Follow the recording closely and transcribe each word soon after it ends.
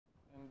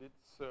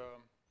it's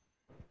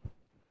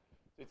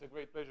a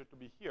great pleasure to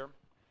be here.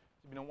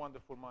 It's been a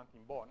wonderful month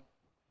in Bonn.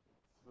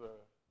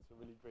 It's a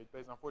really great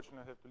place.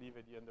 Unfortunately, I have to leave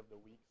at the end of the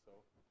week, so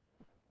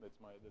that's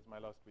my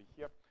last week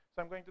here.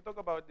 So I'm going to talk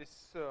about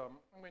this.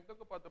 I'm going to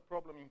talk about the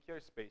problem in Kerr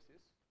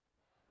spaces,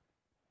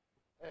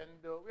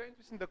 and we're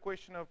interested in the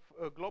question of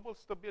global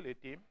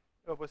stability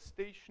of a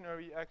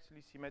stationary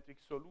axially symmetric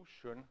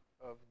solution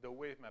of the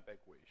wave map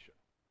equation.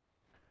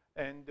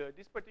 And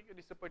this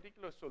is a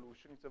particular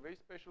solution. It's a very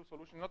special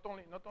solution. Not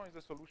only is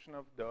the solution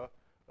of the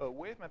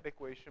wave map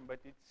equation, but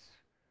it's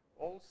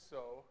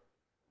also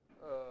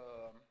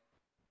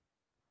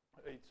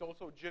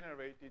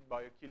generated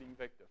by a Killing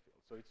vector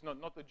field. So it's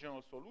not a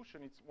general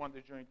solution. It's one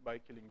that's generated by a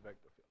Killing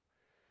vector field.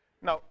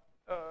 Now,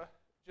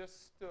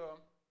 just to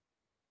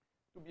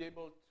be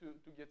able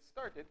to get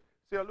started,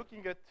 so you're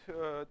looking at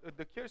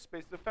the Kerr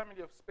space, the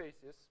family of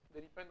spaces that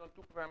depend on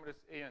two parameters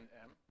A and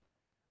M.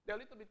 They're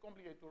a little bit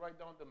complicated to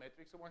write down the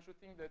metric, so one should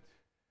think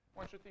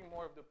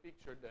more of the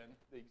picture than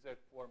the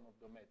exact form of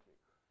the metric.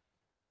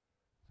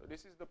 So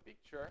this is the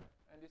picture,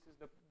 and this is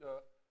the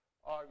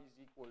R is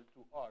equal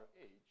to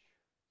RH,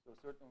 so a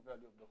certain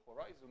value of the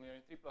horizon. We are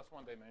in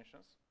 3+1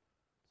 dimensions,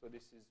 so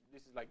this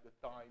is like the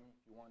time.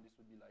 If you want, this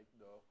would be like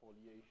the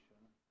foliation,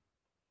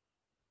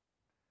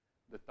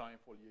 the time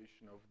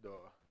foliation of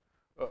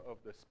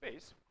the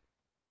space,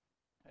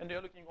 and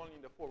they're looking only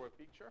in the forward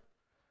picture.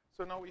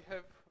 So now we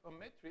have a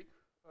metric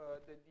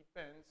that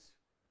depends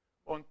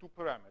on two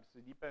parameters.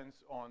 It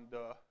depends on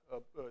the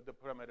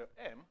parameter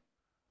M,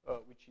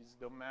 which is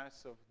the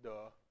mass of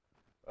the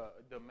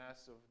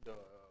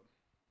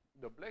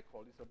black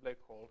hole. It's a black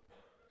hole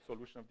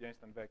solution of the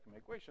Einstein vacuum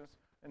equations,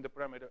 and the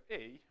parameter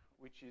A,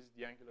 which is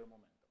the angular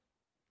momentum.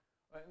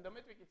 And the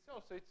metric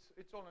itself, so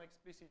it's all an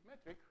explicit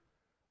metric.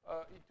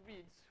 It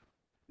reads.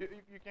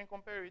 You can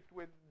compare it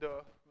with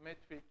the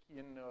metric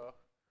in.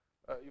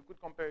 You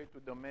could compare it to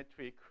the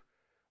metric.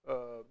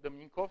 The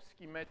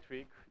Minkowski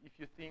metric, if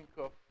you think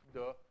of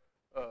the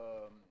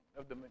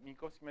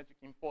Minkowski metric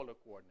in polar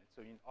coordinates,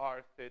 so in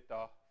r,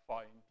 theta,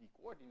 phi, and t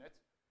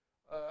coordinates,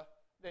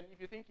 then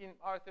if you think in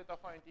r, theta,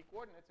 phi, and t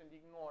coordinates and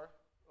ignore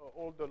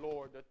all the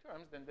lower order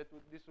terms, then this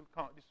will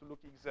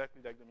look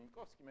exactly like the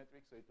Minkowski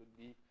metric. So it would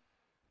be,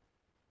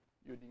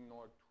 you'd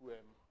ignore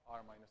 2m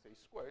r minus a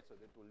squared, so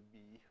that will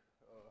be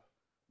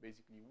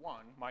basically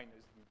 1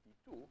 minus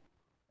dt2,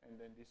 and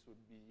then this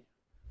would be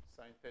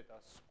sine theta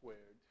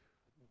squared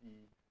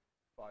d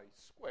phi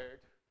squared,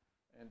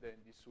 and then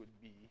this would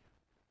be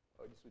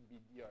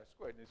dr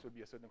squared, and this would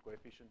be a certain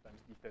coefficient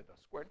times d theta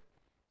squared.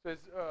 So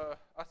as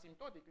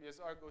asymptotically, as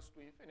r goes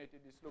to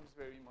infinity, this looks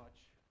very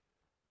much,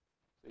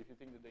 so if you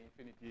think that the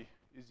infinity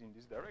is in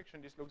this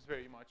direction, this looks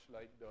very much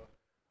like the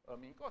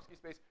Minkowski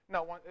space.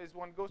 Now, as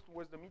one goes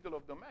towards the middle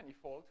of the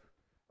manifold,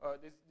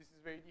 this is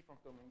very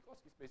different from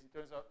Minkowski space. It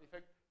turns out, in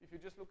fact, if you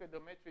just look at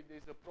the metric,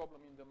 there's a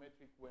problem in the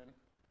metric when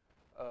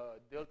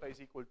delta is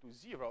equal to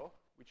 0,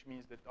 which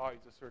means that r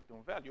is a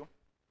certain value,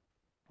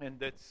 and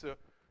that's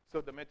so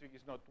the metric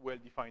is not well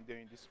defined there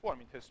in this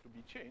form. It has to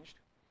be changed,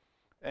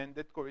 and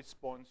that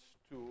corresponds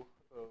to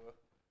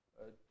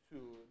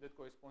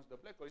the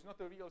black hole. It's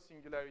not a real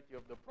singularity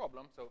of the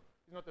problem, so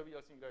it's not a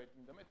real singularity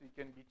in the metric. It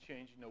can be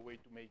changed in a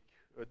way to make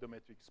the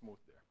metric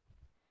smooth there.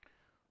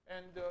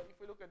 And if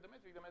we look at the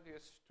metric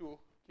has two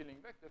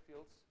Killing vector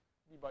fields,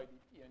 d by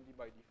dt and d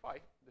by d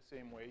phi, the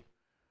same way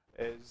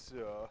as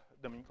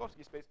the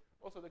Minkowski space.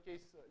 Also, the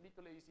case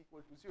little a is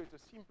equal to 0. It's a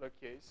simpler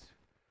case.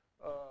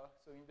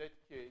 So in that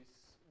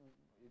case,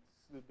 it's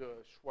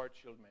the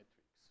Schwarzschild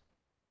matrix.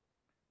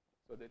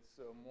 So that's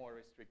a more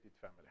restricted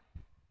family.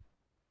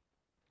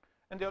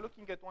 And they're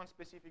looking at one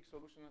specific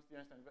solution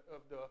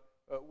of the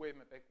wave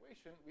map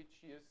equation,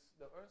 which is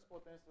the Ernst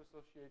potential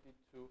associated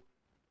to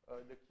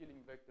the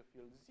Killing vector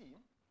field Z.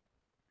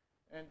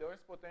 And the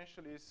Ernst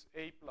potential is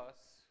A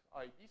plus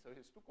ID, so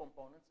it has two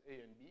components,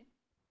 A and B.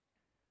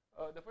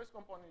 The first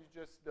component is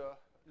just the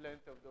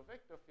length of the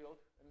vector field,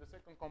 and the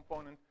second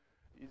component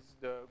is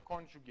the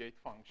conjugate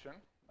function.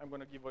 I'm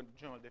going to give a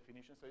general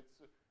definition. So it's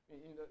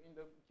in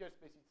the Kerr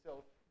space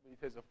itself,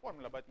 it has a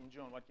formula, but in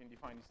general, what can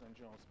define this in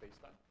general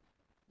spacetime,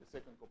 the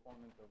second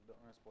component of the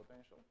Ernst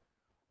potential.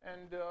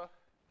 And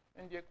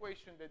the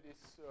equation that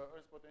this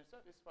Ernst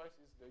potential satisfies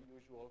is the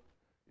usual,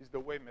 is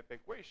the wave map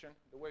equation.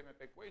 The wave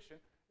map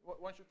equation,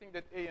 one should think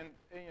that A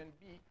and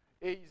B,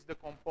 A is the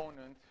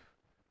component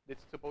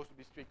that's supposed to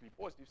be strictly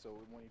positive.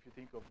 So if you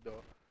think of the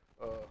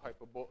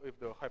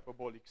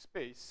hyperbolic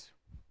space,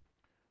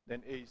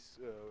 then A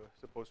is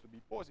supposed to be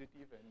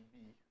positive, and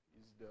B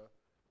is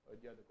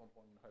the other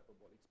component in the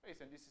hyperbolic space.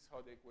 And this is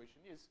how the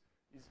equation is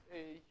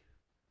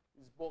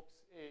box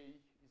A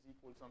is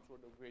equal to some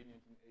sort of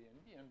gradient in A and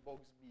B, and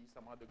box B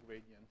some other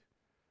gradient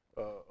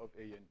of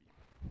A and B.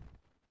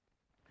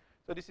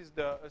 So this is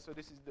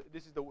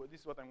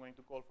what I'm going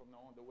to call from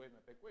now on the wave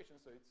map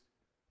equation. So it's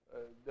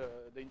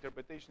the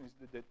interpretation is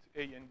that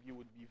A and B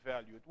would be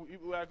valued. We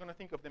are going to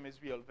think of them as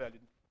real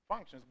valued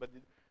functions, but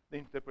the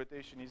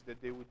interpretation is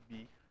that they would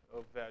be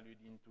valued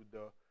into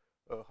the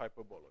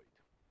hyperboloid.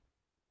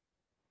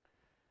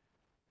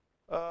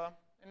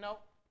 And now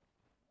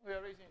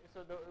raising,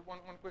 so the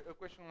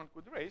question one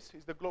could raise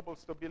is the global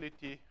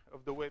stability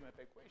of the wave map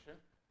equation.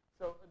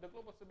 So the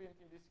global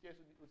stability in this case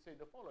would say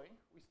the following.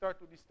 We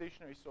start with the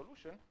stationary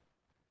solution,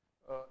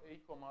 A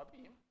comma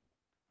B,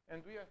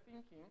 and we are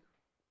thinking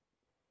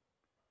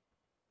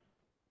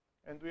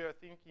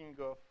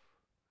of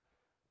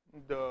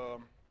the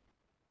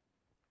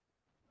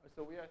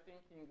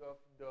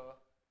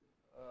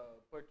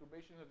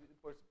perturbations of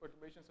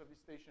the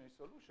stationary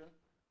solution,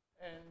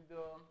 and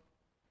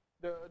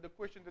the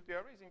question that we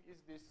are raising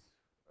is this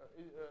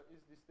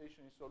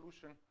stationary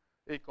solution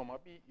A comma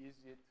B, is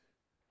it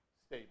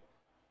stable?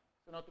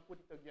 So now to put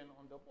it again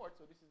on the board,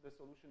 so this is the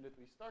solution that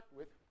we start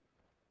with,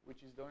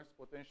 which is the Ernst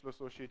potential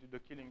associated with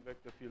the Killing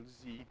vector field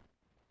Z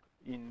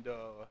in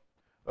the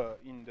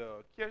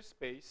Kerr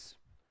space.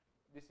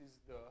 This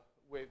is the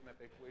wave map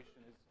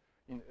equation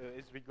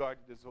is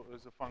regarded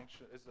as a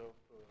function, as a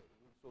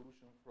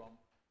solution from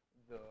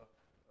the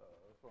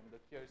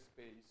Kerr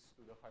space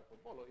to the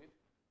hyperboloid,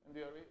 and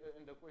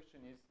the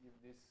question is if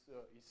this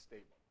is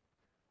stable.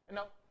 And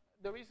now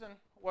the reason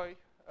why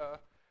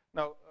of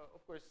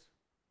course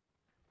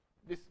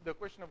the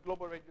question of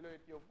global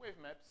regularity of wave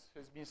maps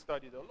has been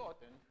studied a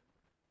lot, and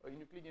in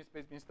Euclidean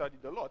space been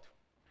studied a lot,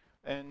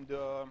 and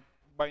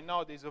by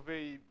now there's a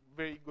very,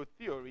 very good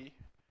theory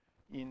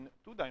in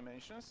 2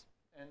 dimensions.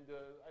 And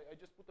I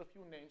just put a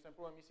few names. I'm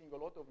probably missing a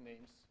lot of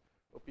names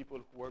of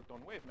people who worked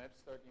on wave maps,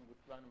 starting with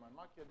Klainerman,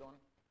 Macedon,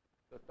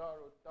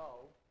 Tataru,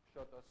 Tau,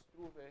 Shata,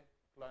 Struve,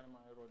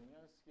 Klainerman,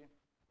 Rodniansky,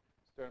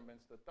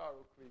 Sternbenz,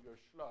 Tataru, Krieger,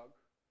 Schlag,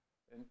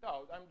 and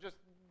Tau. I'm just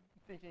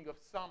thinking of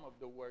some of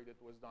the work that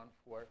was done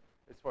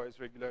as far as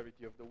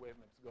regularity of the wave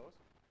maps goes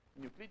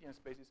in Euclidean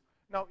spaces.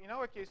 Now, in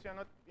our case, we are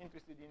not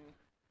interested in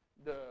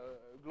the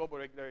global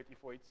regularity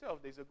for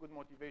itself. There's a good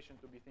motivation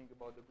to be thinking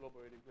about the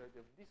global regularity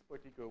of this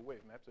particular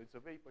wave map. So it's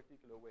a very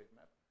particular wave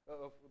map,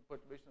 of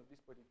perturbation of this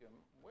particular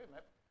wave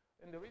map.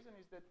 And the reason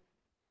is that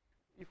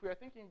if we are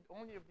thinking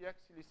only of the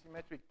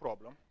axially-symmetric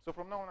problem, so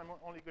from now on I'm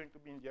only going to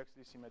be in the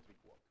axially-symmetric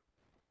world.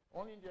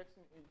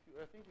 If you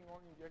are thinking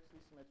only in the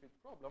axially-symmetric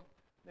problem,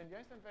 then the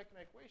Einstein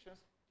vacuum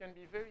equations can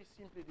be very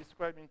simply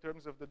described in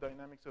terms of the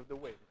dynamics of the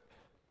wave.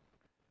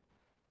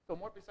 So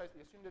more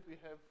precisely, assume that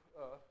we have,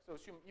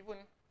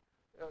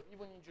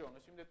 even in general,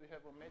 assume that we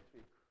have a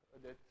metric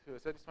that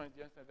satisfies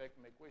the Einstein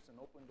vacuum equation,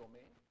 open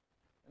domain,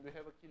 and we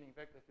have a Killing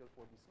vector field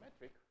for this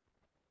metric.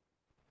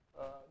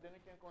 Then we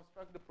can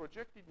construct the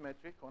projected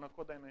metric on a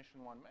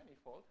codimension 1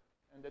 manifold,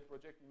 and that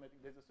projected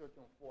metric, there's a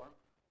certain form.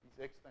 It's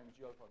x times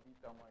g alpha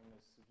beta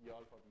minus v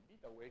alpha v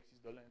beta, where x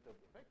is the length of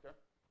the vector.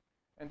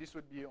 And this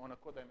would be on a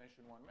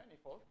codimension 1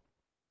 manifold.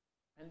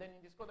 And then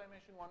in this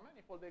codimension 1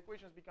 manifold, the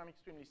equations become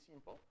extremely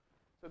simple.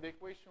 So the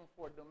equation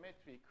for the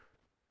metric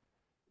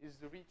is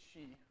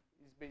Ricci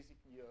is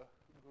basically a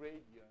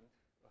gradient,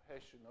 a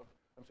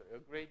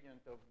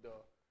gradient of the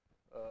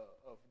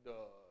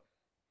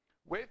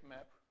wave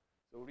map.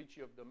 So Ricci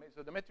of the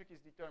metric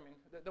is determined.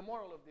 The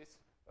moral of this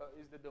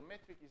is that the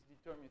metric is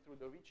determined through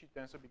the Ricci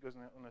tensor, because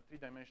on a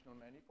 3-dimensional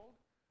manifold,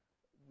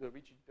 the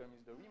Ricci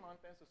determines the Riemann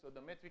tensor. So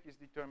the metric is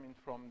determined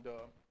from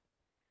the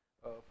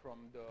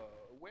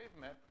wave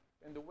map,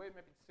 and the wave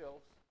map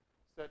itself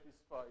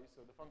satisfies,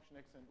 so the function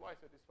x and y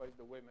satisfies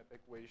the wave map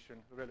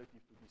equation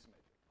relative to this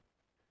metric.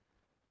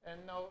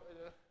 And now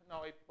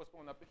I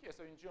postpone up to here.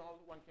 So in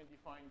general, one can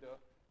define the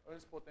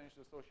Ernst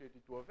potential associated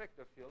to a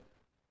vector field.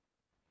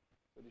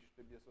 So this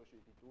should be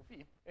associated to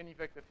V. Any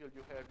vector field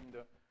you have in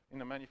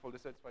the manifold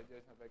that satisfies the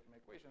Einstein vacuum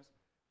equations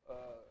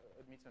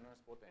admits an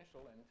Ernst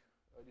potential, and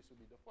this would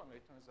be the formula.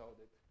 It turns out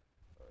that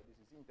this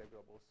is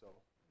integrable, so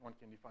one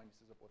can define this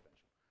as a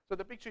potential. So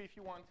the picture, if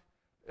you want,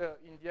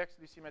 in the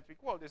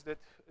axially-symmetric world is that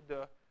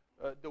the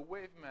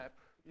wave map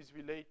is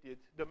related.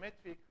 The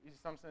metric is in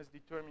some sense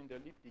determined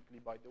elliptically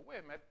by the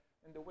wave map,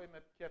 and the wave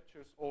map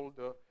captures all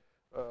the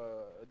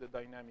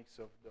dynamics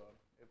of the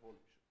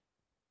evolution.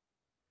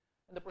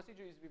 And the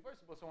procedure is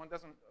reversible, so one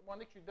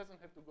actually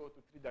doesn't have to go to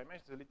 3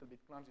 dimensions. It's a little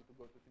bit clumsy to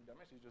go to 3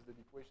 dimensions, just that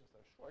the equations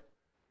are short.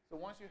 So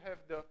once you have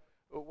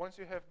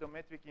the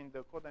metric in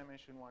the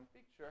codimension 1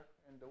 picture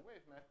and the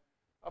wave map,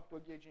 up to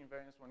a gauge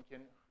invariance, one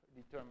can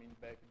determine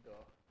back the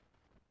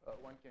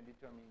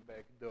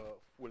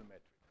full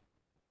metric.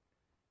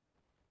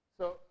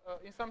 So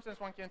in some sense,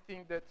 one can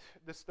think that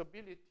the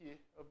stability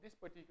of this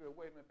particular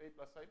wave map A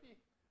plus IB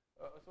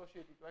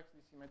associated to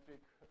axially-symmetric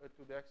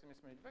to the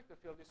axially-symmetric vector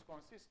field is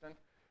consistent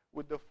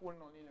with the full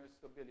nonlinear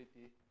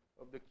stability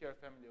of the Kerr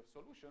family of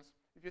solutions.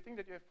 If you think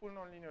that you have full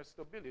nonlinear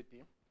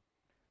stability,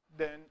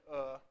 then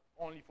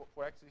only for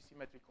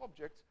axially-symmetric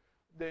objects,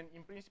 then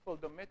in principle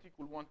the metric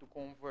will want to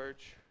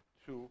converge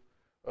to,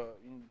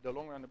 in the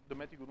long run, the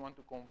metric would want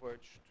to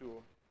converge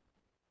to,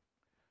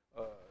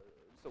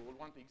 so will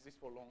want to exist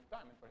for a long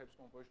time and perhaps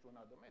converge to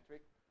another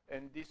metric,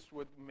 and this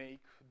would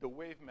make the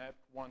wave map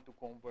want to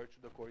converge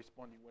to the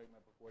corresponding wave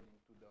map according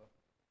to the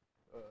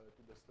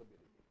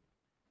stability.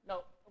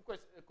 Now, of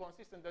course,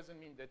 consistent doesn't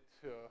mean that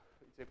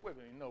it's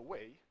equivalent in no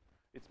way.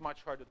 It's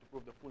much harder to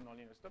prove the full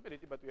nonlinear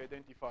stability, but we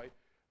identify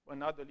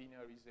another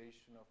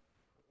linearization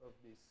of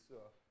this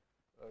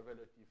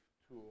relative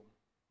to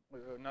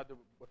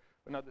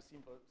another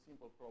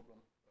simple problem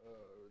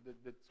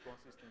that's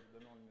consistent with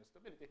the nonlinear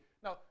stability.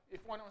 Now,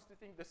 if one wants to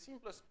think the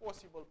simplest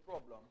possible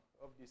problem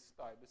of this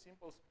type, the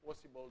simplest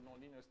possible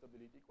nonlinear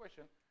stability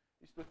equation,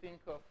 is to think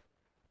of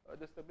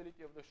the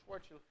stability of the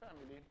Schwarzschild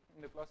family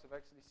in the class of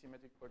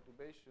axially-symmetric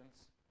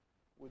perturbations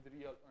with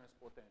real Ernst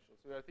potential.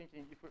 So we are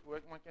thinking, if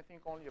one can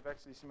think only of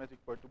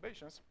axially-symmetric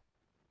perturbations,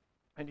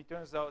 and it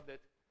turns out that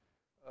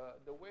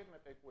the wave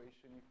map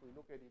equation, if we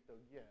look at it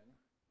again,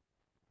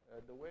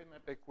 the wave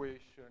map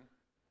equation,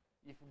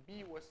 if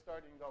B was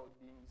starting out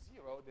being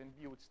 0, then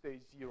B would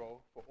stay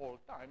 0 for all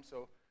time.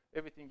 So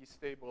everything is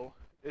stable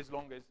as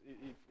long as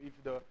if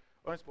the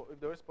Ernst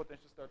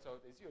potential starts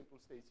out as 0, it will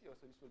stay 0.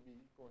 So this will be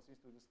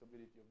consistent with the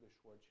stability of the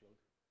Schwarzschild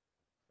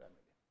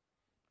family.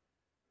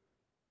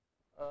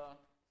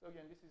 So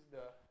again, this is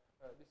the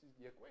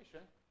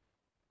equation.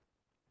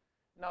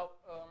 Now,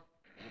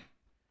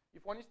 if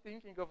one is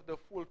thinking of the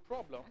full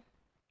problem,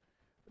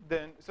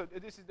 then so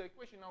this is the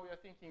equation. Now we are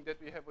thinking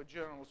that we have a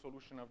general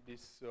solution of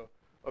this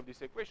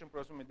equation,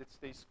 presuming that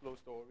stays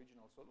close to our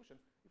original solution.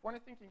 If one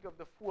is thinking of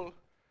the full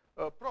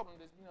problem,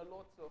 there's been a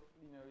lot of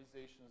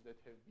linearizations that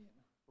have been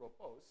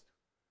proposed,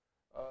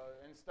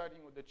 and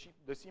starting with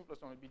the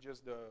simplest one would be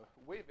just the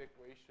wave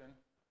equation,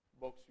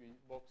 box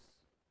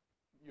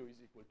U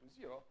is equal to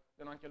 0.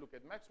 Then one can look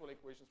at Maxwell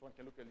equations. One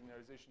can look at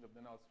linearization of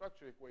the null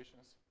structure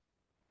equations.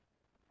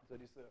 So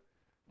this is a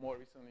more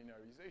recent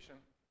linearization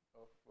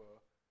of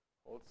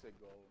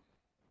Holzegel,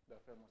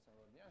 Dafermos, and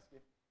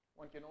Rodniansky.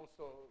 One can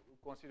also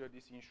consider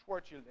this in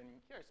Schwarzschild and in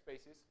Kerr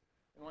spaces,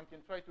 and one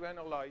can try to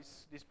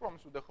analyze these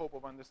problems with the hope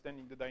of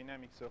understanding the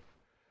dynamics of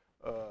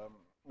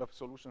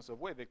solutions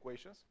of wave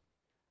equations.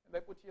 And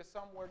I put here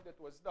some work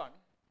that was done.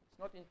 It's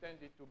not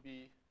intended to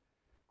be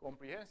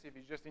comprehensive.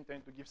 It's just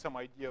intended to give some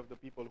idea of the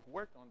people who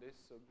worked on this.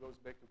 So it goes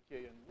back to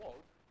Kay and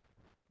Wolf,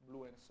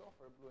 Blue and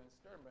Sofer, Blue and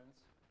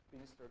Sturmans,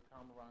 Finster,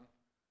 Kamran,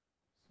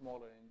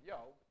 Smoller, and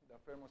Yao,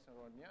 Dafermos and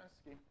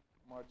Rodniansky,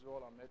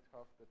 Marzola,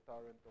 Metcalf,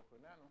 Tatar, and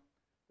Tohoneanu,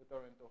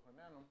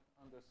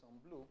 Anderson,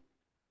 Blue,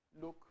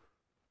 Luke,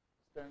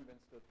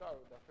 Sternbens, Tatar,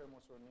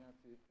 Dafermos,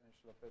 Rodniansky, and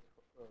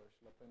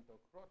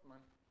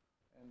Schlapento-Krotman,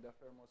 and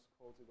Dafermos,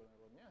 Holzegel, and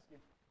Rodniansky.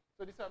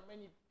 So these are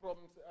many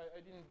problems.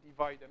 I didn't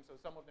divide them. So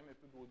some of them have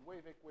to do with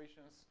wave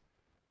equations,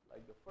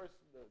 like the first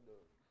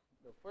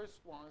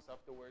ones.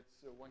 Afterwards,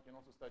 one can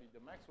also study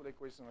the Maxwell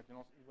equations. One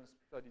can also even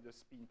study the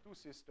spin 2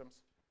 systems,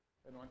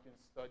 and one can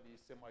study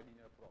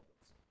semi-linear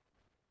problems.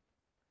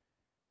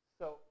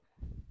 So,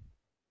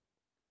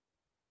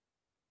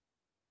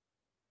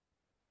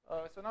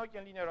 so now we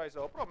can linearize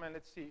our problem, and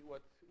let's see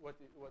what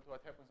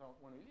happens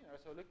when we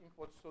linearize. So looking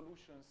for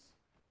solutions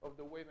of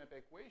the wave map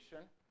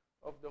equation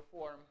of the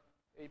form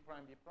A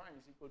prime B prime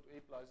is equal to A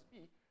plus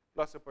B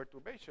plus a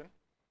perturbation.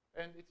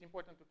 And it's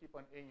important to keep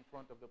an A in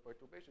front of the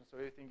perturbation.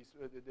 So everything is,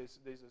 there's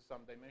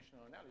some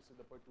dimensional analysis.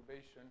 The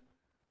perturbation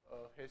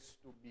has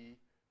to be,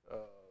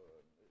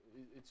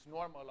 it's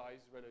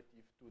normalized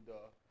relative to the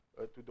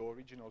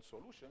original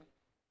solution.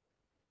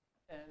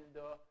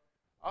 And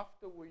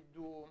after we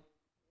do,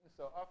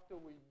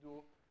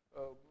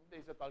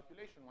 there's a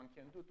calculation one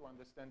can do to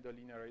understand the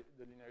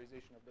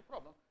linearization of the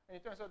problem. And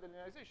it turns out the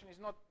linearization is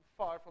not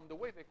far from the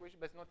wave equation,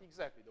 but it's not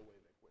exactly the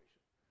wave equation.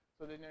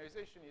 So the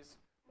linearization is,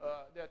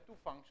 there are two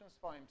functions,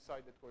 phi and psi,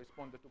 that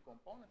correspond to two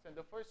components. And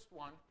the first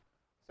one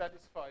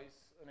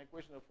satisfies an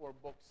equation of for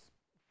box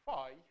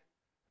phi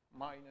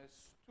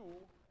minus 2,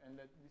 and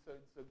that it's a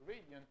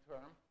gradient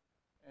term.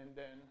 And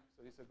then,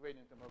 so this is a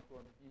gradient term of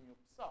form d mu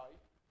psi,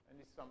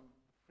 and this is some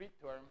free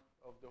term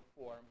of the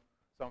form,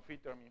 some free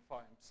term in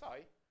phi and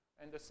psi.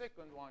 And the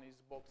second one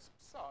is box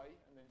psi,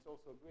 and then it's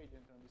also a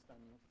gradient term, this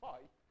time in phi,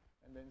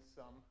 and then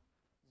some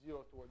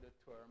zero-ordered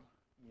term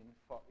in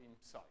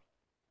psi.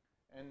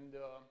 And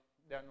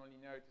there are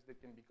nonlinearities that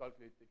can be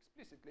calculated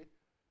explicitly.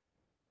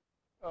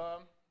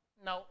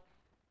 Now,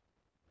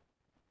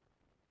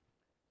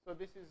 so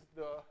this is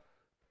the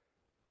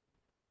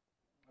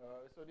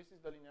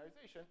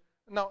linearization.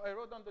 Now, I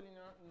wrote down the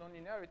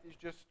nonlinearities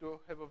just to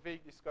have a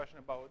vague discussion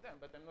about them,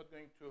 but I'm not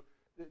going to.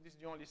 This is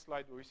the only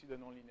slide where we see the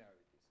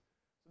nonlinearities.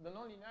 So the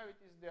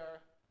nonlinearities,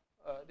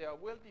 they are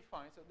well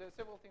defined. So there are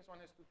several things one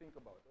has to think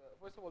about.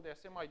 First of all, they are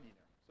semi-linear.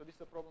 So this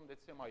is a problem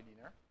that's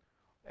semi-linear,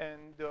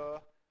 and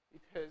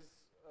it has.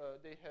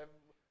 They have.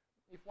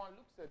 If one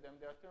looks at them,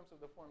 they are terms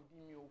of the form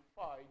d mu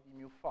phi, d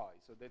mu phi.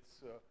 So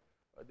that's a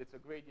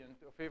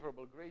gradient, a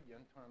favorable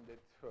gradient term that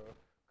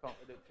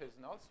has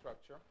null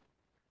structure.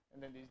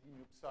 And then there's d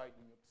mu psi, d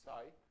mu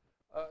psi.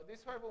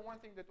 There's, however, one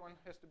thing that one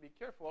has to be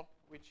careful,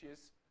 which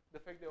is the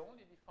fact they're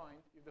only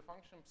defined if the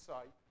function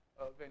psi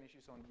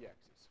vanishes on the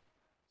axis.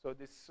 So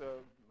this,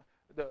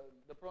 the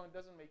problem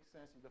doesn't make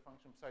sense if the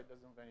function psi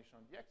doesn't vanish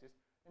on the axis.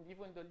 And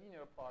even the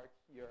linear part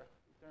here,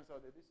 it turns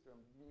out that this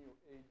term, d mu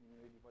a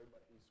divided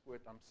by a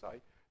squared times psi,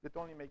 that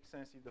only makes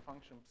sense if the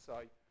function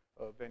psi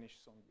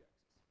vanishes on the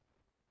axis.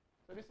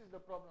 So this is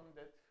the problem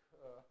that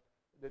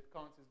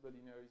counts as the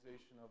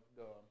linearization of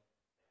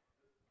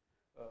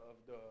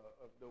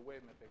the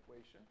wave map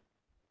equation.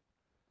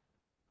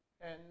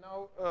 And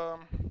now,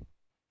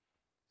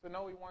 So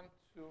now we want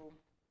to,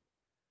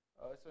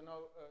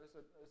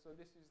 so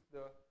this is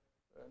the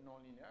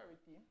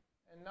nonlinearity.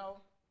 And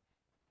now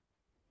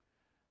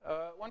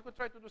one could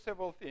try to do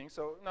several things.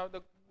 So now,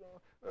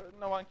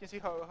 now one can see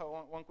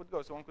how one could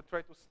go. So one could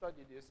try to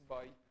study this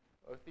by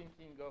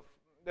thinking of,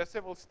 there are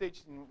several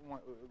stages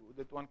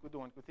that one could do.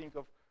 One could think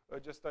of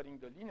just studying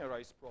the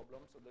linearized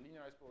problem. So the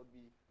linearized problem would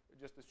be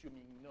just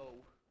assuming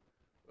no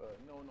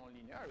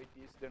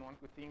nonlinearities. Then one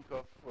could think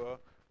of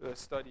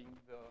studying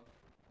the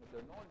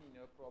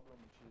nonlinear problem,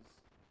 which is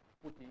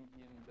putting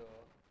in the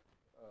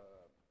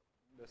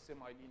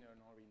semi-linear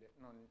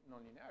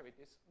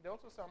nonlinearities.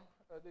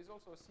 There's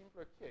also a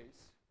simpler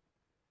case,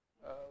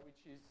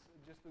 which is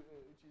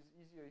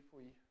easier if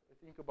we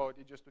think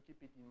about it, just to keep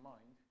it in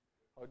mind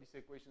how these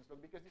equations look,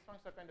 because these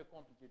functions are kind of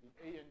complicated.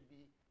 A and B,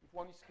 if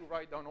one is to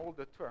write down all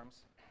the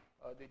terms,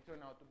 they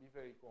turn out to be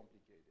very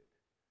complicated.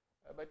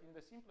 But in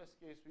the simplest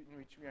case, in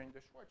which we are in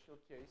the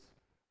Schwarzschild case,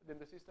 then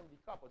the system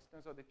decouples. It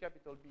turns out that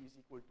capital B is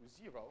equal to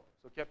 0.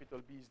 So capital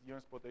B is the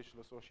Ernst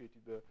potential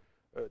associated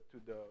to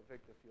the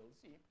vector field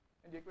Z.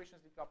 And the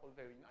equations decouple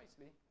very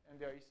nicely. And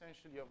they are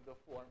essentially of the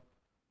form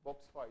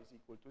box phi is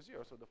equal to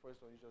 0. So the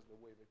first one is just the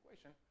wave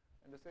equation.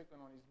 And the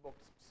second one is box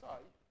psi.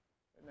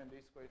 And then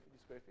this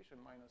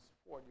coefficient minus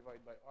 4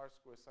 divided by r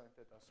squared sine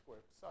theta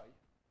squared psi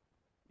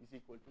is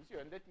equal to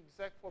 0. And that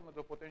exact form of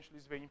the potential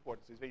is very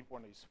important. So it's very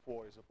important it's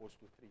 4 as opposed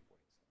to 3, for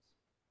instance.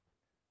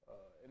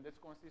 And that's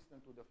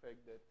consistent with the fact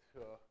that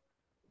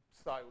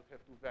psi would have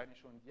to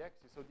vanish on the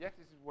axis. So the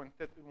axis is when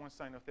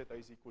sine of theta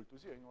is equal to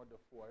 0 in order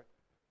for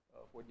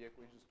the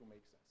equations to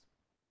make sense.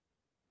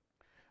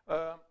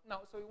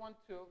 Now, so we want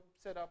to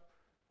set up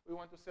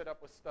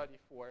a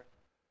study for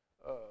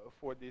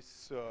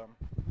this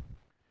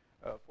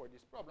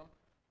problem,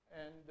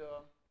 and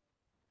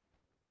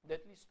there are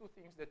at least two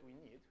things that we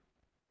need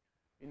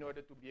in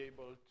order to be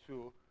able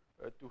to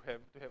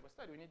have a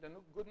study. We need a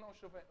good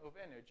notion of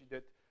energy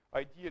that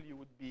ideally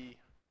would be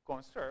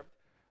conserved.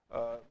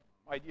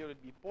 Ideally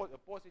would be a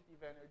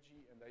positive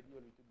energy, and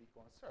ideally it would be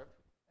conserved.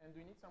 And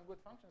we need some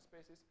good function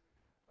spaces.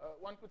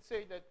 One could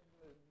say that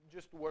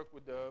just to work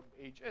with the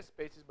HS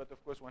spaces, but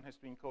of course one has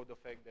to encode the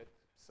fact that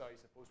psi is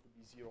supposed to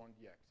be 0 on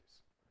the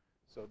axis.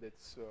 So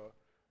that's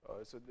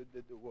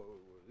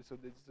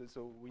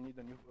so we need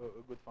a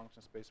good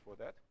function space for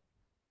that.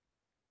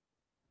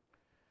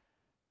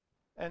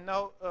 And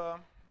now,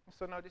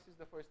 so now this is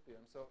the first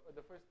theorem. So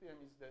the first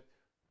theorem is that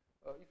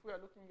if we are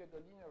looking at the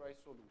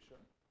linearized solution,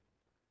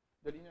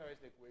 the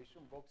linearized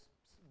equation, box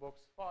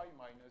phi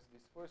minus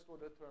this first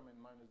order term and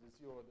minus the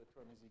 0 order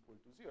term is equal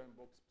to 0, and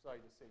box psi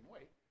the same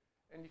way.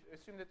 And if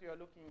assume that you are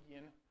looking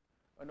in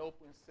an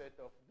open set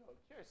of the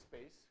Kerr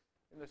space,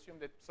 and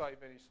assume that psi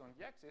vanishes on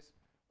the axis,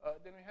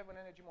 then we have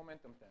an energy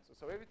momentum tensor.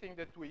 So everything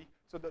that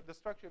the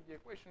structure of the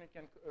equation, we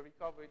can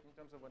recover it in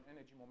terms of an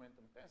energy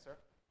momentum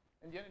tensor.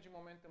 And the energy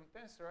momentum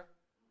tensor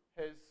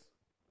has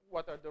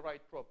what are the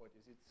right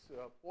properties. It's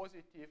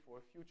positive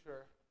for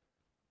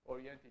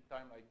future-oriented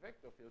time-like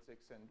vector fields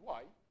x and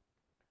y.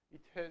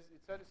 It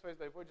satisfies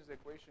divergence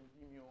equation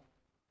d mu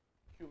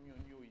q mu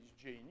nu is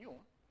j nu.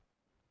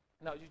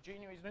 Now,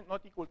 j nu is not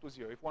equal to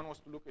 0. If one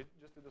was to look at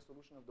just at the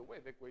solution of the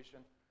wave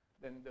equation,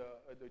 then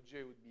the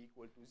j would be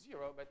equal to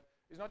 0. But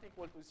it's not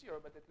equal to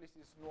 0, but at least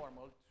it's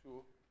normal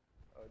to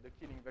the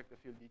Killing vector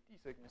field dt,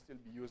 so it can still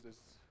be used as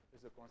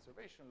a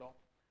conservation law.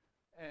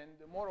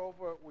 And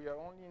moreover, we are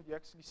only in the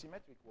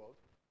axially-symmetric world.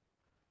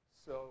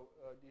 So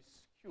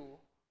this q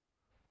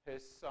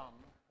has some,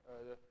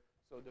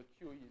 so the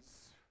q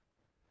is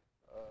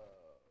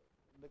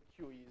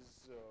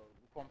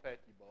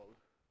compatible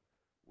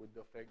with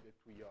the fact that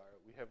we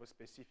have a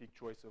specific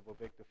choice of a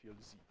vector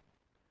field z.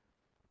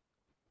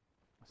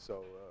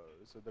 So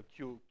the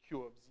q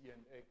of z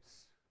and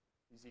x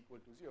is equal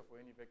to 0 for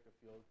any vector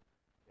field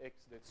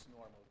x that's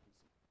normal to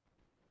z.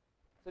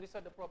 So these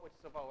are the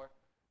properties of our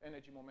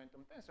energy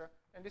momentum tensor,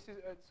 and this is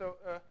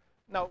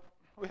now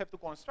we have to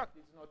construct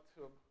it. It's not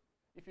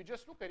if you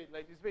just look at it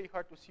like it's very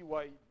hard to see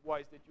why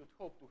is that you'd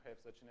hope to have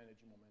such an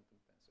energy momentum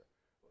tensor.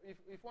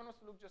 If one was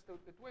to look just at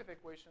wave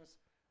equations,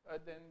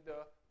 then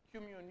the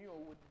q mu nu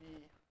would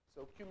be,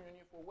 so q mu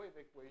nu for wave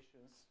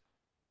equations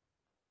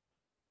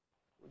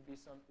would be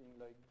something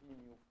like d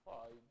mu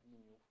phi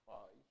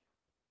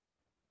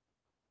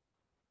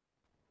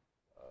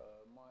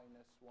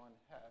minus 1/2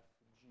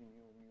 g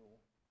mu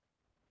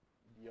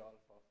d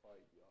alpha phi.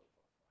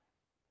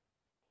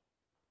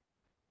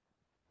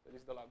 So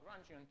this is the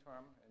Lagrangian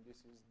term, and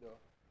this is the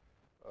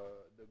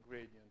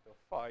gradient of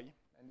phi.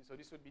 And so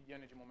this would be the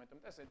energy momentum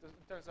tensor.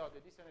 It turns out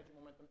that this energy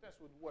momentum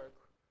tensor would work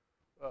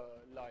so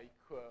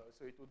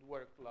it would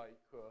work like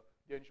the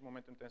energy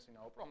momentum tensor in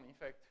our problem. In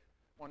fact,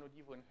 one would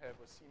even have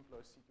a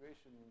simpler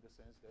situation in the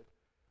sense that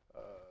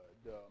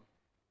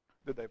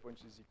the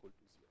divergence is equal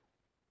to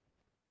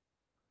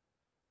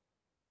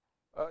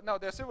 0. Now,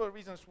 there are several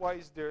reasons why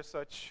is there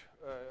such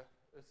a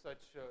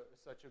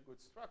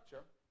good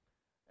structure,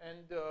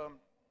 and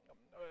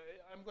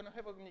I'm going to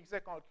have an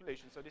exact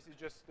calculation. So this is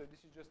just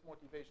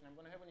motivation. I'm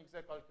going to have an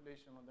exact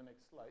calculation on the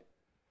next slide,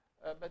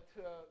 But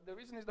the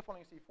reason is the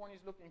following. See, if one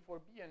is looking for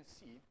B and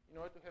C, in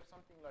order to have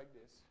something like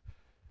this,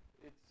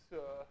 it's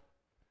a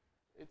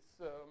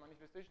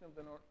manifestation of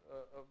the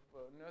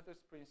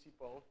Noether's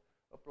principle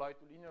applied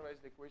to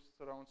linearize the equations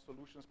around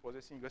solutions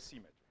possessing a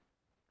symmetry.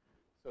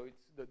 So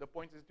it's the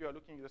point is that you are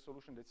looking at a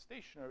solution that's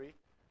stationary,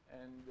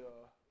 and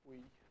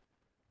we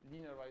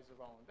linearize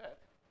around that.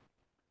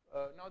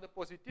 Now the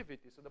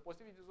positivity. So the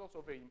positivity is also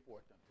very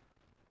important.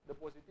 The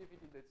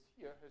positivity that's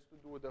here has to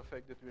do with the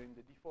fact that we're in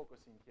the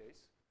defocusing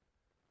case.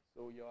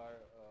 So we are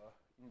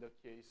in the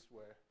case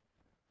where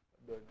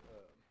the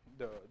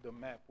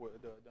map was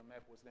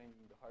landing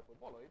in the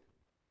hyperboloid.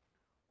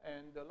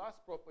 And the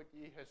last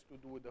property has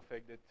to do with the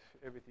fact that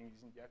everything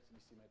is in the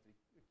axially-symmetric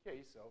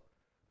case.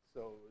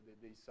 So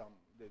there's some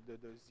the z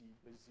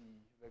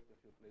vector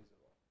field plays a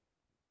role.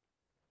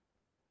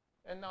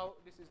 And now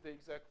this is the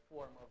exact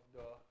form of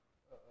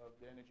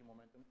the energy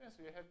momentum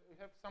tensor. You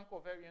have some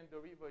covariant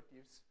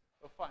derivatives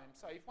of phi and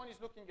psi. If one is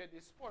looking at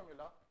this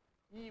formula,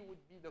 E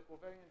would be the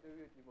covariant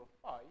derivative of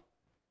phi,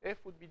 F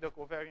would be the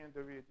covariant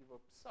derivative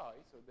of psi,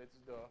 so that's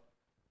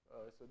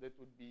so that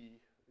would be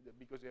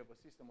because you have a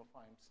system of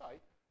phi and psi,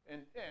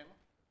 and M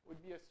would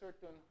be a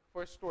certain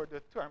first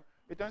order term.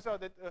 It turns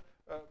out that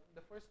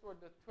the first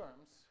order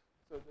terms,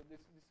 so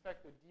this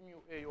factor d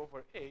mu A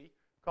over A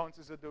counts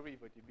as a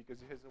derivative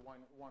because it has a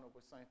 1 over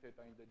sine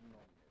theta in the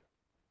denominator.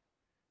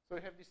 So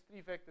we have these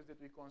three vectors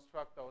that we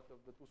construct out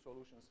of the two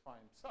solutions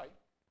phi and psi.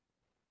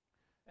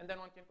 And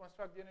then one can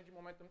construct the energy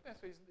momentum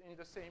tensor in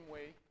the same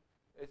way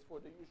as for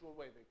the usual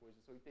wave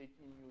equation. So we take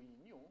E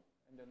nu,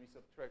 and then we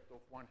subtract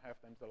off 1/2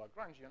 times the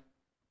Lagrangian,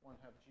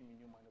 1/2 g mu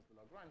nu minus the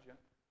Lagrangian,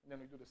 and then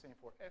we do the same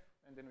for F,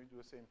 and then we do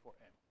the same for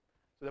M.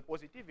 So the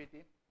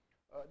positivity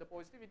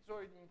is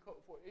already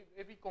for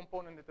every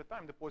component at a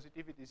time. The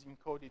positivity is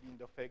encoded in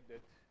the fact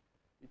that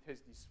it has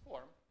this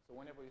form. So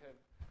whenever you have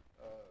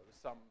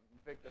some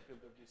vector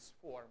field of this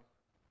form,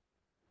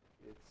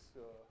 it's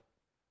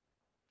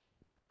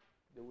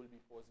there will be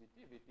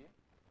positivity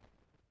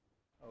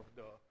of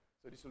the.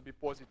 So this will be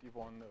positive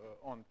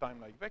on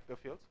time-like vector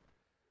fields.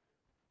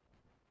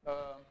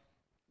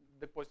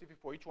 The positivity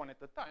for each one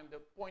at a time. The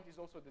point is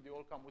also that they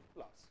all come with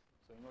plus.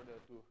 So in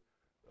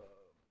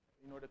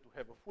order to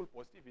have a full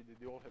positivity,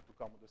 they all have to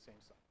come with the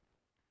same sign.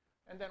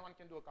 And then one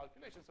can do a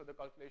calculation. So the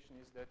calculation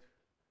is that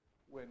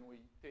when we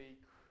take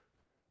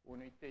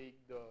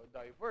the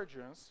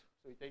divergence,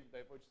 so we take the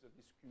divergence of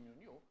this Q mu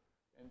nu,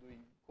 and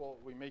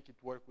we make it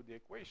work with the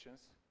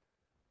equations,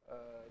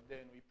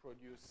 then we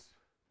produce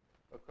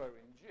a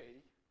current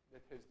J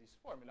that has this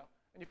formula.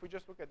 And if we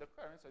just look at the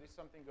current, so this is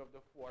something of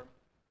the form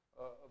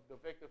of the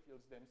vector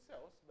fields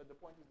themselves. But the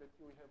point is that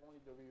here we have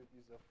only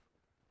derivatives of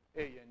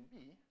A and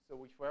B.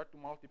 So if we are to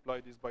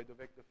multiply this by the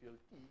vector field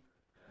T,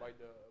 by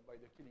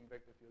the killing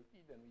vector field T,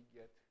 then we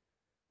get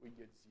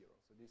 0.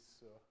 So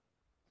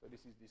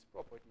this is this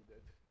property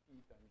that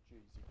T times J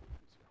is equal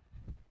to 0.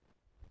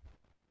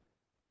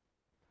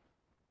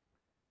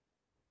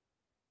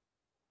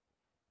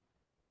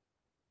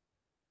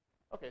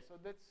 Okay,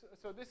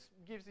 so this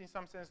gives, in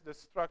some sense, the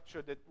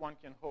structure that one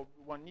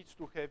needs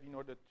to have in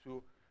order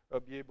to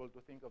be able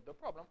to think of the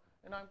problem.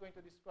 And I'm going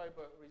to describe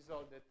a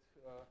result that.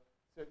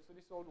 So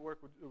this all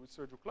work with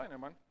Sergio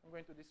Klainerman. I'm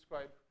going to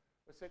describe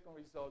a second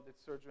result that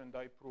Sergio and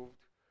I proved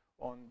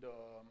on the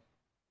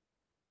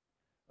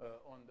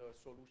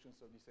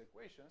solutions of these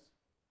equations.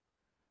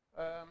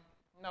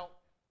 Now,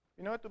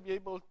 in order to be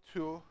able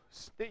to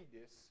state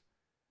this,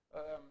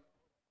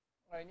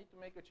 I need to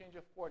make a change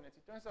of coordinates.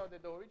 It turns out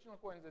that the original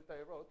coordinates that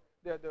I wrote,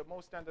 they are the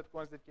most standard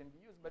coordinates that can be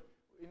used. But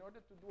in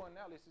order to do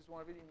analysis,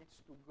 one really needs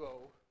to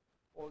go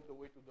all the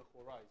way to the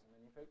horizon.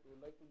 And in fact, we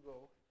would like to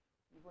go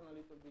even a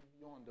little bit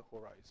beyond the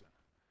horizon,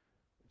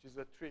 which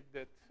is a trick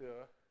that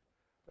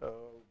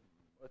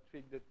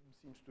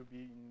seems to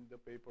be in the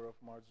paper of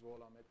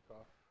Marzola,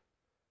 Metcalf,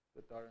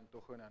 Tatar, and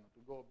Tohonano,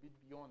 to go a bit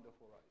beyond the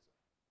horizon.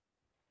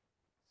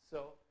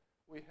 So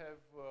we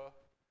have.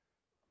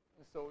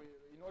 So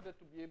in order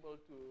to be able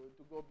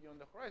to go beyond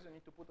the horizon, we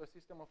need to put a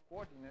system of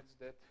coordinates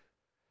that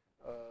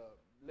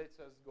lets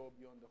us go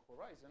beyond the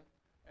horizon.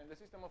 And the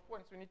system of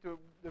coordinates, we need to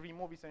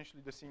remove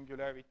essentially the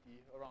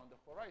singularity around the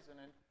horizon.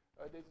 And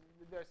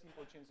there are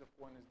simple chains of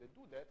coordinates that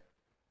do that.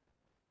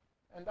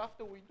 And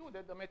after we do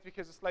that, the metric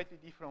has a slightly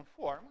different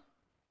form,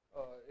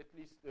 at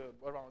least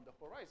around the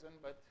horizon.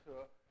 But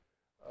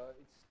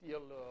it's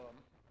still,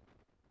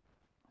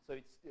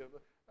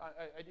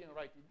 I didn't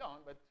write it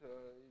down, but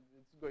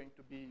it's going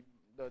to be,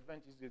 the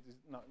advantage is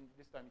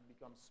this time it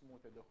becomes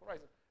smooth at the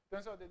horizon.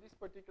 Turns out that this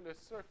particular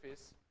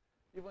surface,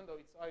 even though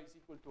its I is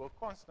equal to a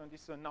constant,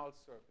 is a null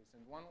surface.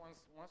 And once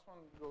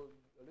one goes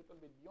a little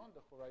bit beyond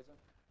the horizon,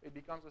 it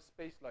becomes a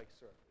space-like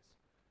surface.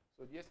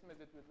 So the estimate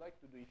that we'd like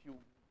to do, if you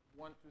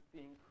want to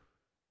think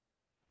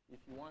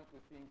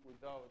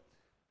without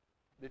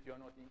that you are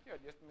not in here,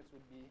 the estimates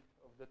would be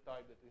of the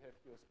type that we have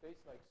here a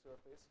space-like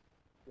surface,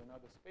 to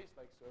another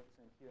space-like surface,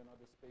 and here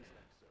another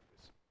space-like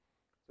surface.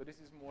 So this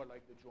is more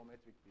like the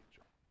geometric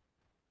picture.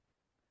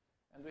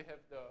 And we have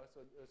the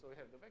so we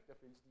have the vector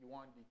fields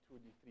d1, d2,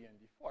 d3, and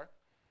d4,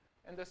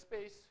 and the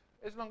space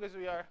as long as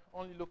we are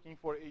only looking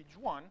for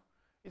H1,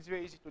 it's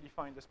very easy to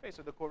define the space.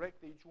 So the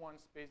correct H1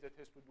 space that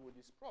has to do with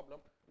this problem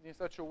is in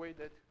such a way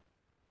that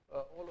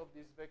all of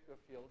these vector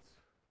fields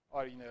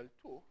are in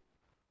L2.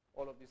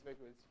 All of these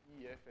vectors,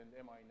 EF and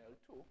M, are in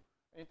L2.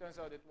 And it turns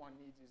out that one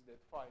needs is that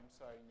phi and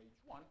psi in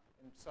H1,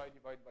 and psi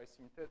divided by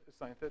sin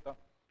theta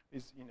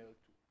is in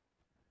L2.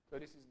 So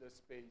this is the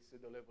space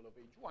at the level of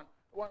H1.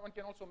 One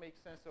can also make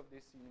sense of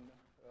this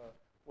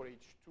for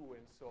H2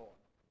 and so on.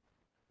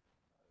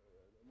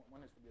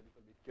 One has to be a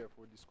little bit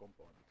careful with this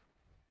component.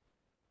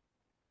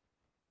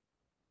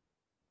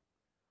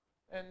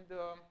 And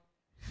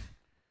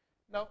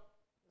now,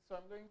 so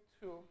I'm going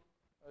to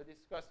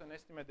discuss an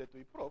estimate that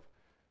we prove.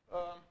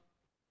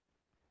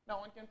 Now,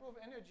 one can prove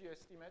energy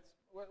estimates.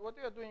 What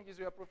we are doing is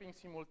we are proving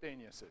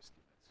simultaneous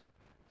estimates.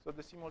 So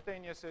the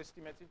simultaneous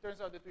estimates, it turns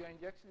out that we are in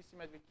the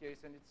axially-symmetric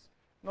case, and it's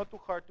not too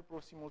hard to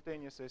prove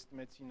simultaneous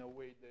estimates in a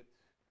way that,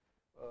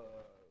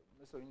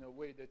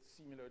 that's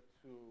similar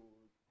to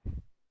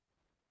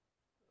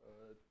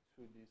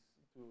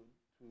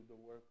the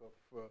work of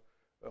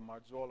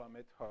Marzola,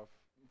 Metcalfe,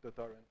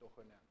 Tatar, and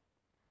Tochanen.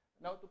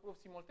 Now, to prove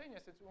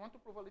simultaneous, we want to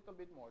prove a little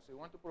bit more. So we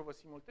want to prove a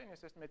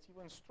simultaneous estimate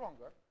even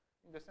stronger,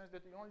 in the sense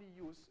that we only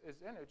use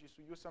as energy,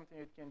 so use something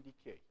that can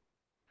decay.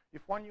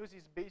 If one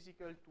uses basic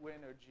L2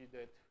 energy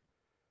that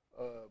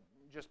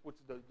just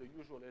puts the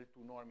usual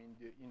L2 norm in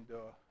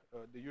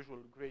the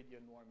usual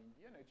gradient norm in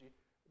the energy,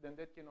 then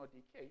that cannot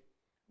decay.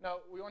 Now,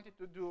 we wanted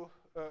to do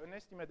an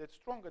estimate that's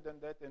stronger than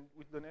that and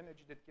with an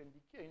energy that can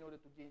decay in order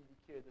to gain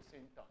decay at the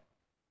same time.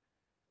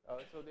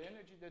 So the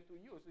energy that we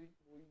use, we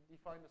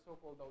define the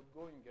so-called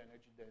outgoing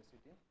energy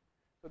density.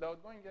 So the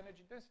outgoing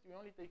energy density, we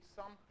only take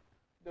some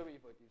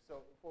derivative.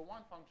 So for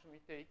one function, we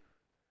take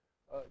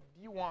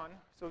d1,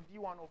 so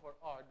d1 over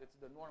r, that's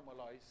the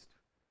normalized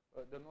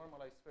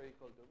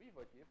spherical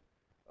derivative.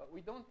 We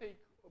don't take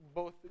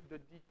both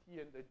the dt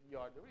and the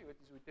dr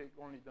derivatives. We take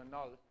only the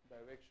null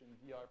direction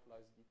dr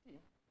plus dt.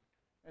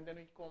 And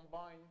then we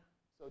combine,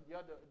 so the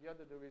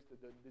other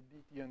derivatives, the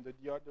dt and the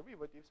dr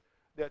derivatives,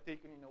 they are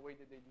taken in a way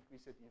that they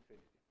decrease at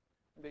infinity.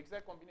 And the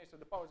exact combination, so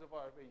the powers of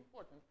r are very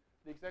important.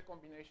 The exact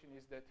combination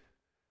is that,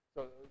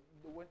 so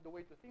the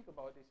way to think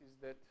about this is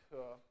that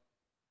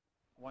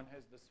one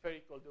has the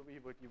spherical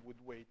derivative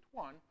with weight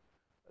 1,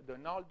 the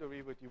null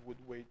derivative with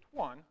weight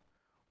 1,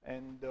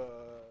 and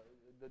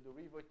the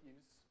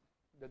derivatives,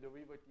 the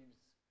dr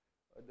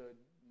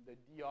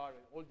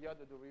and all the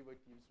other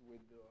derivatives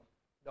with the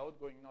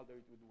outgoing null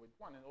derivative with weight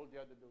 1 and all the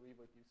other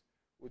derivatives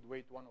with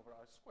weight 1 over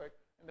r squared.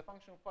 And the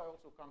function phi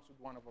also comes with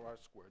 1 over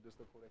r squared. That's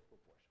the correct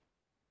proportion.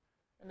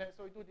 And then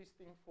so we do this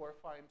thing for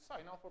phi and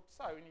psi. Now for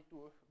psi, we need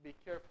to be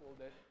careful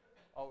that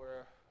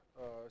our,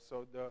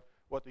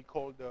 what we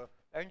call the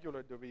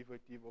angular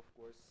derivative, of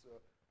course,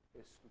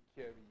 is to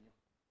carry.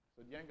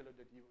 So the angular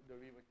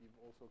derivative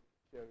also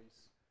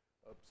carries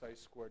psi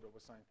squared over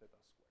sine theta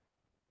squared.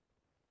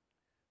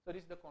 So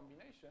this is the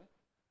combination.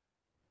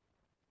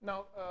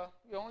 Now,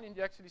 we're only in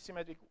the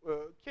axially-symmetric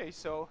case,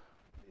 so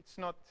it's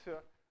not,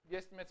 the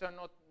estimates are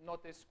not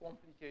as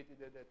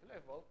complicated at that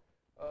level.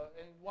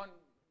 And one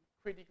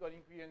critical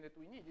ingredient that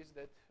we need is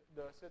that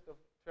the set of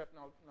trapped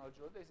null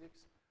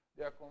geodesics,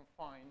 they are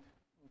confined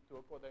into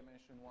a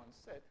codimension 1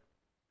 set.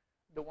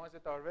 The ones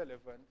that are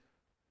relevant,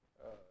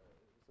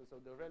 so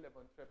the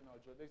relevant trapped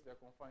null geodesics, they are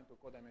confined to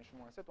a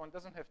codimension 1 set. One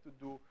doesn't have to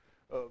do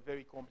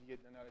very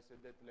complicated analysis at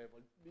that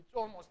level. It's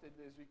almost as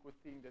we could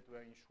think that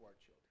we're in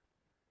Schwarzschild.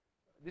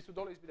 This would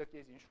always be the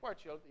case in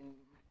Schwarzschild.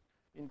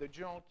 In the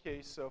general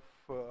case of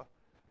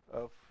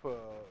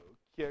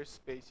Kerr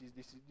spaces,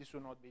 this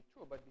will not be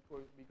true, but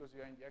because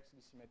we are in the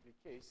axially-symmetric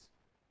case,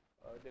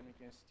 then we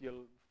can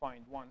still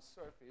find one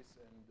surface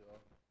and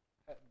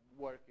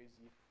work as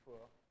if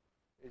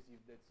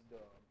that's the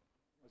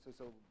as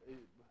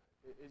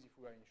if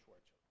we are in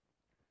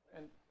Schwarzschild.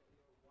 And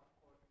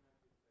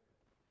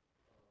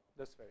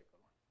the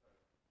spherical one.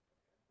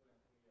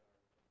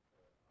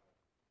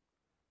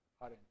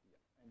 R and T.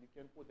 And you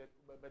can put that,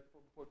 but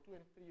for 2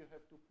 and 3, you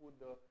have to put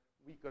the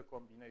weaker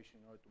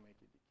combination in order to make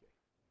it decay.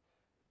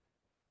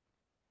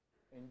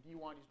 And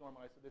d1 is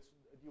normalized, so that's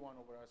d1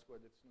 over r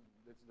squared,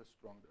 that's the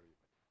strong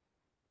derivative.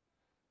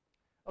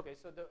 Okay,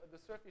 so the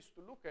surface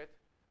to look at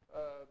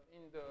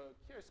in the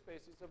Kerr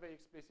space is a very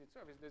explicit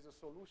surface. There's a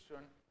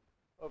solution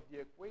of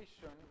the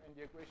equation, and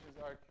the equations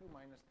are q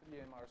minus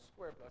 3mr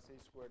squared plus a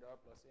squared r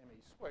plus ma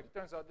squared. It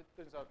turns out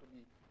to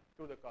be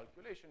through the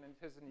calculation, and it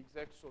has an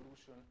exact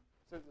solution.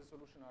 Says the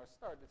solution r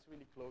star that's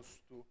really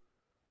close to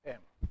m.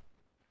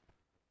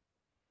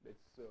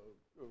 That's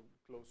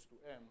close to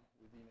m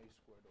within a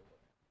squared over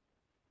m.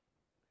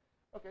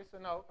 Okay,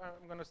 so now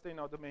I'm going to stay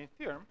now the main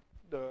theorem,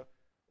 the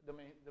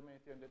main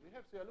theorem that we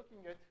have. So we are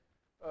looking at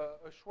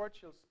a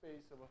Schwarzschild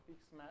space of a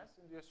fixed mass,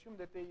 and we assume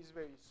that A is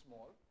very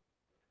small,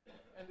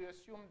 and we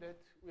assume that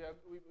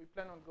we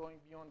plan on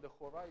going beyond the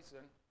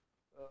horizon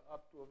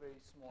up to a very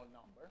small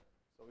number.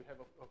 So we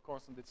have a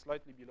constant that's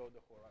slightly below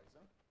the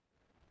horizon.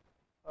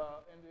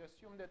 And we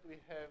assume that we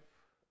have,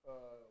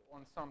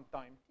 on some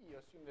time t,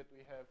 assume that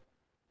we have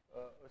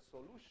a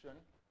solution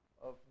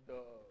of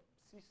the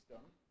system.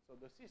 So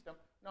the system,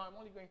 now I'm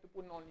only going to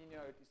put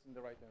nonlinearities in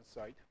the right-hand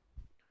side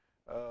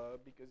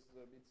because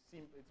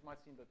it's much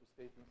simpler to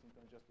state things in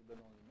terms just of the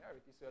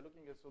nonlinearities. So we're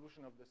looking at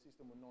solution of the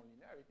system with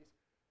nonlinearities.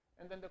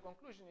 And then the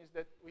conclusion is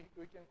that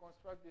we can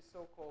construct this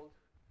so-called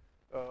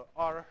so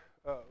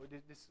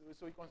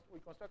we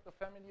construct a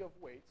family of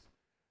weights.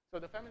 So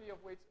the family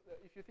of weights,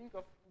 if you think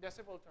of, there are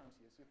several terms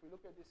here. So if we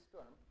look at this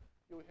term,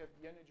 here we have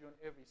the energy on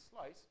every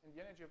slice, and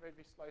the energy of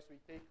every slice we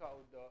take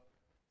out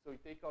so we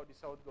take out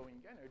these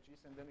outgoing energies,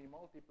 and then we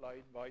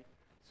multiply it by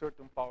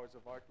certain powers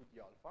of r to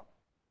the alpha.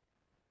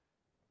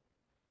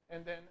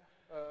 And then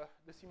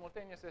the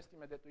simultaneous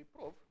estimate that we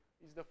prove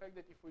is the fact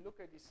that if we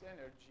look at this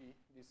energy,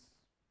 this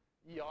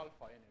E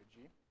alpha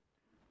energy,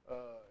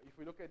 if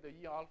we look at the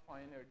E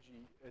alpha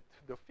energy at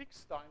the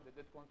fixed time, that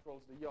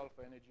controls the E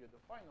alpha energy at the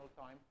final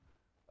time,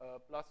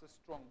 plus a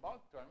strong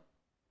bulk term,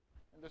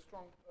 and the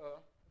strong,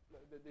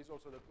 there's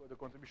also the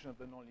contribution of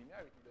the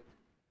nonlinearity. That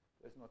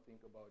let's not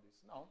think about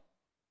this now.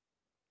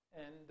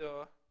 And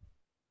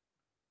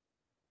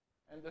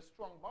the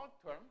strong bulk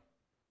term,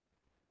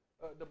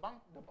 the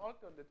bulk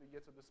term that we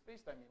get of the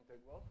space-time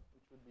integral,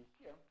 which would be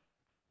here,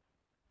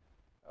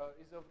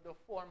 is of the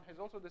form, has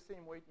also the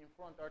same weight in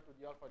front, r to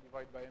the alpha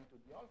divided by m to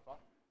the alpha,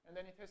 and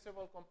then it has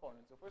several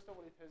components. So first of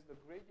all, it has the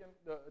gradient,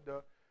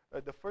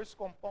 the first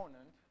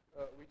component,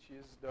 which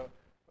is the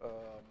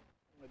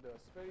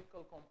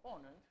spherical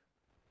component,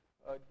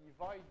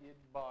 divided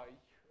by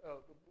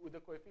with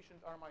the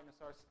coefficient r minus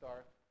r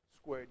star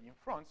squared in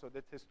front. So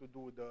that has to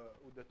do with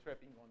the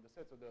trapping on the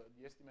set. So the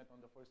estimate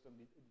on the first term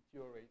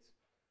deteriorates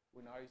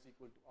when r is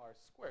equal to r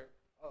squared,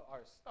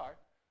 r star.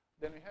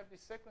 Then we have the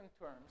second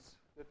terms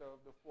that are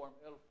of the form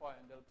L phi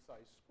and L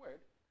psi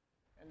squared.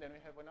 And then we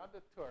have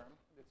another term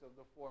that's of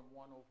the form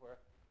 1 over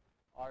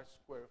r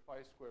squared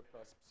phi squared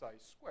plus psi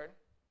squared.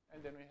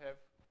 And then we have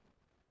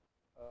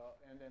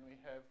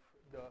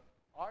the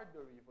r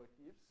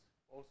derivatives,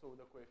 also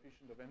the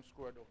coefficient of m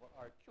squared over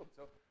r cubed.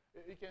 So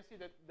you can see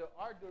that the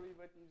r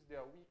derivatives, they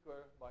are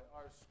weaker by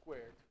r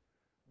squared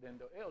than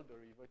the L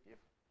derivative.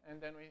 And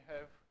then we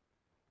have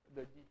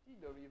the dt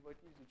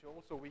derivatives, which are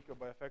also weaker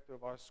by a factor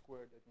of r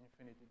squared at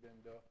infinity than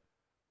the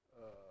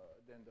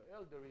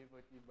L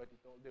derivative, but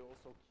they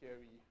also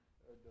carry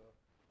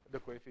the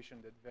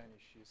coefficient that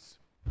vanishes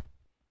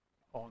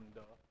on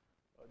the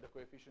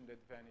coefficient that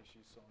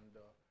vanishes on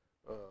the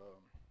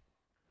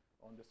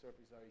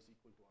surface r is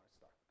equal to r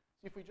star.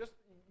 So if we just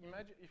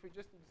imagine, if we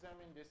just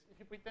examine this,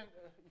 if you pretend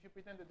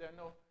that there are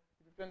no,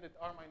 if you pretend that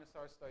r minus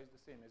r star is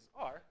the same as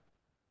r,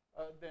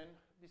 then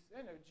this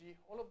energy,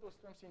 all of those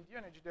terms in the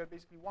energy, they're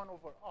basically 1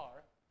 over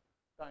r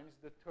times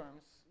the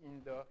terms in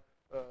the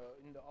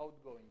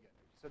outgoing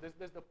energy. So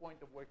that's the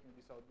point of working with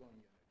this outgoing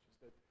energy, is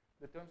that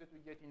the terms that we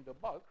get in the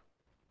bulk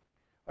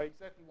are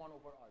exactly 1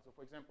 over r. So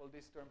for example,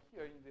 this term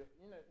here in the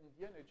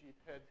energy,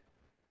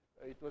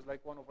 it was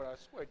like 1 over r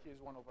squared. Here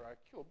is 1 over r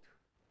cubed.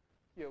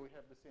 Here we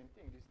have the same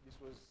thing. This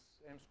was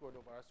m squared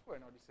over r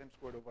squared. Now this m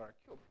squared over r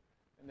cubed.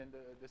 And then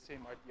the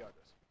same are the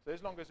others. So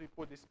as long as we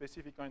put this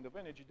specific kind of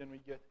energy, then we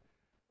get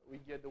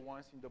the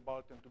ones in the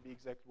bulk term to be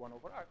exactly 1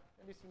 over r.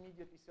 And this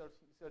immediately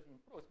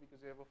self-improves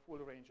because we have a full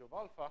range of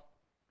alpha.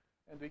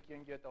 And we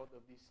can get out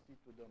of this t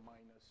to the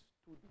minus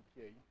 2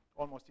 decay,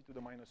 almost t to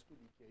the minus 2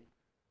 decay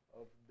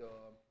of the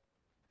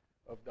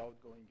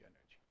outgoing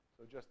energy.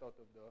 So just out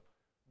of the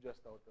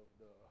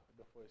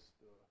first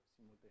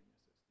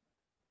simultaneous estimate.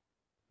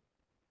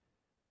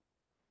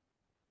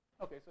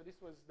 Okay, so this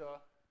was the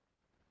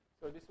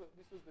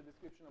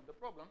description of the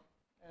problem,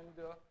 and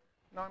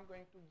now I'm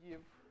going to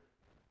give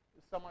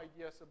some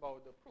ideas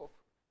about the proof.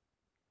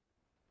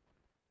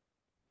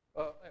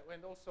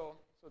 And also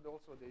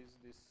there's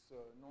this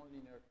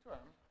nonlinear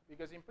term,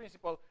 because in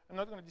principle, I'm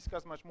not going to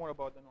discuss much more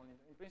about the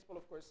nonlinear. In principle,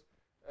 of course,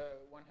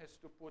 one has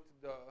to put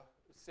the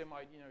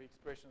semi-linear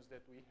expressions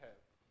that we have.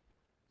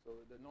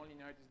 So the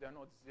nonlinearities, they're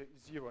not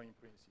zero in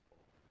principle.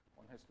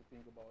 One has to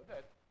think about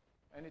that.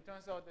 And it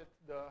turns out that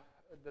the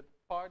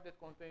part that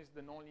contains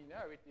the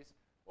nonlinearities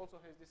also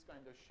has this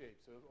kind of shape.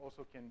 So it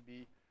also can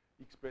be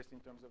expressed in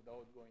terms of the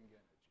outgoing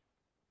energy.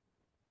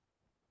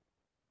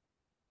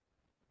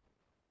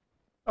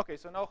 Okay,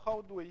 so now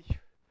how do we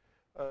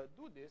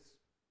do this?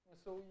 And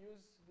so we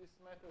use this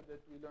method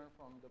that we learned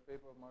from the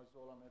paper of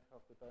Marzola,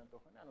 Metcalfe, and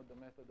Tohanano, the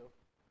method of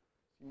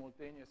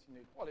simultaneous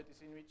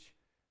inequalities, in which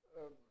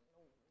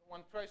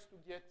one tries to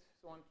get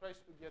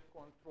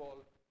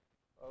control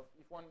of,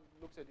 if one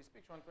looks at this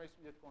picture, one tries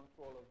to get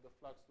control of the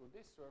flux through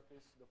this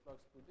surface, the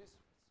flux through this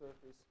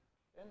surface,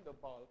 and the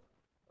bulk,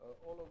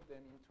 all of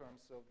them in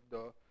terms of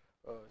the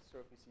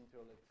surface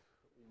integral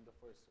in the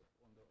first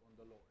on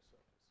the lower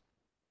surface.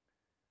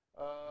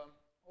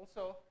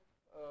 Also,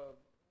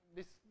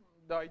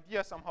 the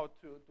idea somehow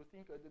to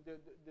think,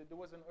 there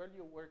was an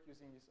earlier work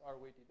using these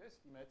R-weighted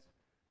estimates,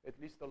 at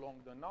least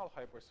along the null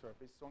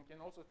hypersurface. So one can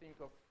also think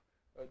of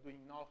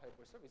doing null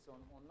hypersurface. So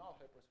on null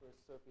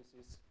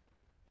hypersurfaces,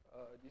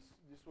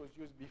 this was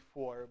used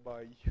before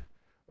by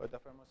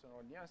Differential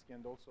and Ionescu,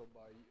 and also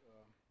by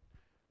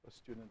a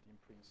student in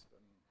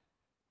Princeton,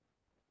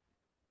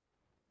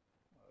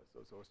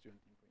 so a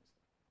student in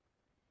Princeton.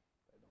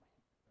 I don't know.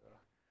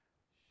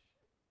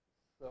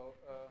 So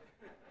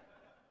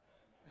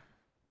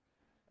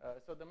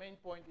so the main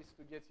point is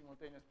to get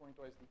simultaneous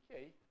pointwise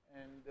decay,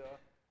 and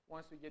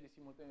once we get the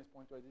simultaneous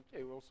pointwise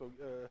decay, we also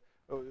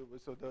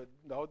so the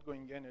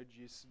outgoing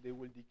energies, they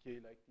will decay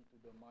like t to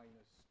the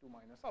 -2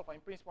 minus alpha.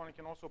 In principle, I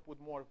can also put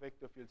more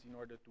vector fields in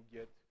order to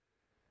get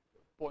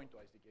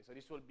pointwise decay. So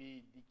this will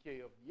be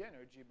decay of the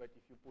energy, but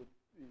if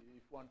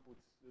one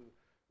puts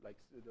like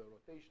the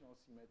rotational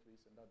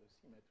symmetries and other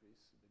symmetries,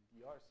 the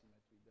dr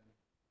symmetry,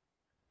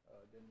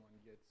 then one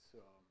gets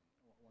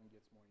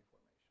more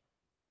information.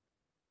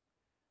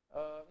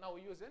 Now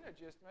we use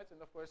energy estimates,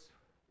 and of course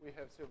we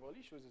have several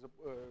issues as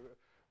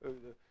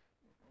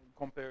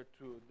compared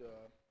to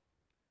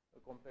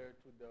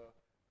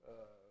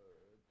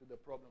the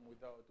problem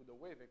to the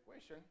wave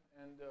equation.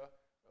 And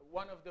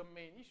one of the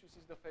main issues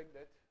is the fact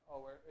that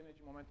our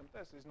energy momentum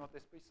tensor is not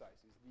as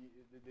precise.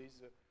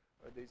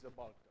 There is a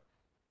bulk term.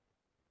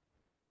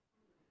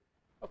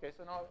 Okay,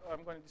 so now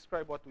I'm going to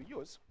describe what we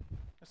use.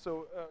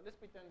 So let's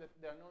pretend that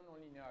there are no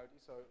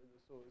nonlinearities, so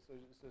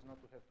as not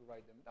to have to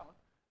write them down.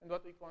 And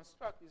what we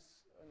construct is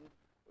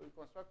we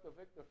construct a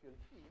vector field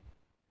P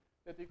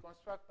that we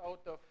construct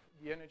out of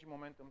the energy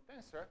momentum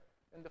tensor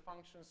and the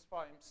functions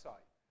phi and psi.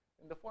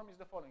 And the form is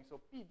the following. So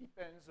P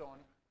depends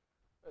on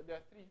there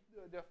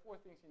are four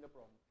things in the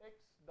problem: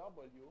 x,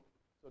 w,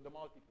 so the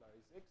multiplier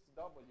is x,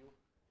 w,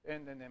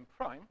 and then m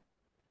prime.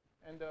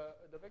 And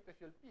the vector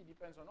field P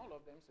depends on all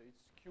of them, so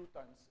it's q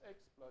times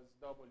x plus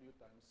w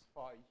times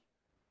phi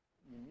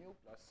e mu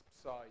plus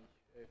psi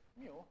f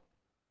mu.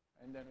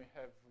 And then we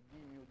have d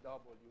mu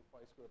w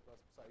phi squared plus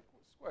psi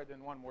squared,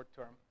 and one more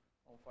term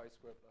on phi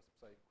squared plus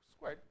psi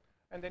squared.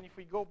 And then if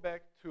we go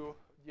back to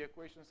the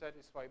equation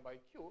satisfied by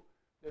q,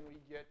 then we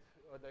get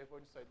a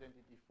divergence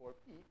identity for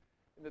P.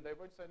 And the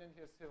divergence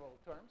identity has several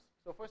terms.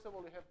 So first of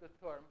all, we have the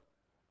term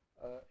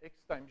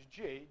x times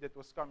j that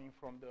was coming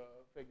from the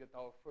fact that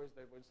our first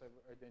divergence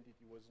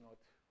identity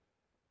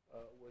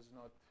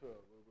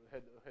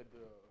had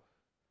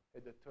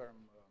the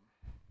term.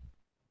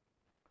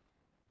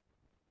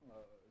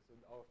 So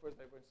our first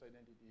divergence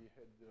identity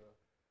had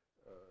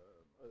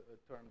a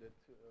term that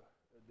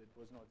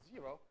was not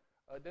 0.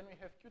 Then we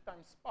have q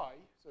times pi.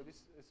 So if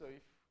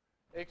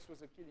x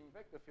was a Killing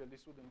vector field,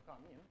 this wouldn't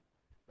come in.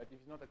 But if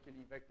it's not a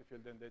Killing vector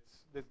field, then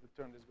that's the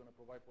term that's going to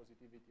provide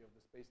positivity of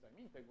the space-time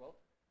integral.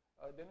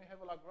 Then we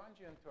have a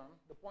Lagrangian term.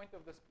 The point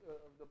of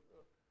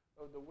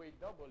the weight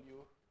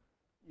w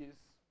is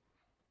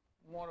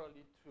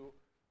morally to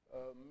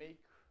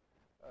make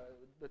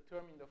the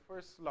term in the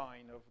first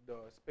line of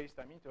the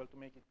space-time interval to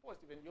make it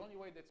positive. And the only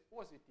way that's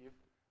positive,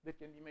 that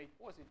can be made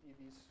positive,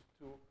 is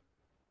to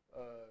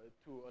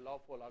allow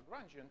for a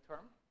Lagrangian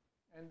term.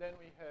 And then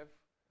we have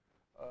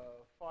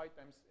phi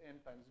times n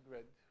times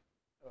grad,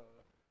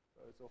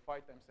 so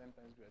phi times n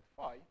times grad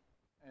phi,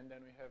 and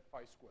then we have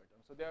phi squared.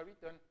 So they are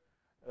written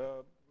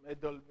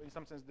in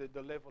some sense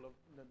the level of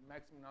the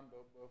maximum number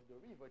of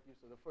derivatives.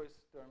 So the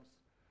first terms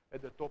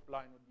at the top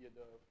line would be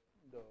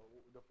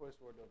the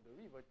first order of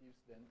derivatives.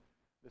 Then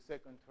the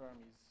second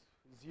term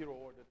is 0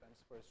 order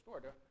times first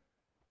order,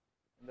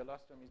 and the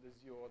last term is the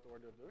 0th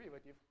order of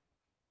derivative.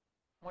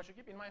 One should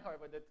keep in mind,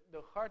 however, that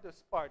the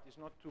hardest part is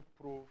not to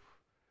prove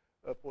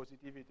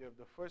positivity of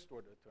the first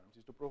order terms,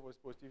 is to prove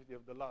positivity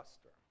of the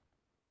last term.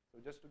 So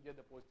just to get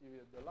the positivity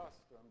of the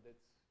last term,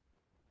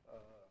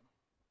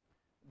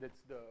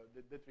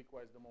 that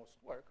requires the most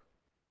work.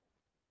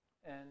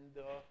 And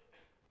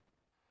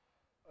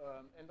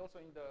also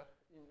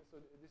so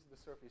this is the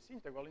surface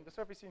integral. In the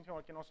surface integral,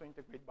 one can also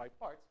integrate by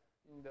parts.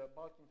 In the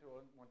bulk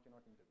integral, one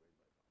cannot integrate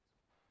by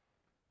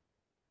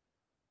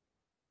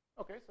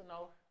parts. Okay, so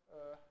now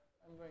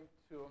I'm going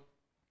to.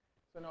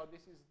 So now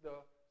this is the.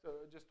 So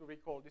just to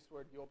recall, these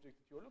were the objects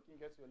that you're looking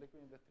at. So you're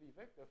looking at the three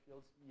vector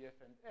fields E, F,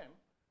 and M,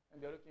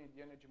 and they're looking at the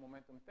energy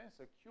momentum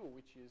tensor Q,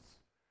 which is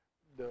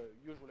the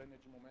usual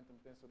energy momentum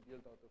tensor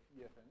built out of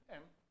E, F,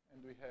 and M, and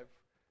we have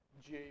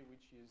J,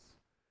 which is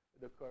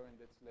the current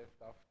that's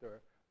left after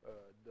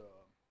the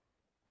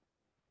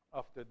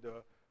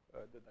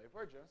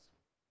divergence.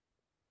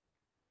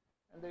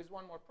 And there's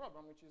one more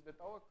problem, which is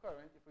that our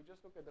current, if we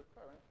just look at the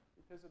current,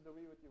 it has a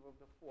derivative of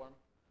the form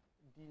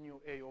d nu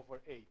a over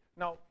a.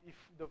 Now, if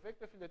the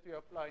vector field that we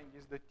are applying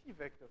is the t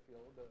vector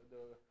field, the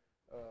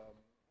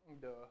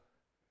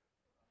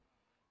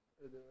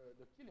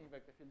Killing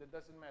vector field, that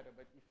doesn't matter.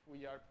 But if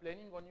we are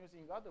planning on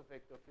using other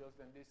vector fields,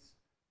 then this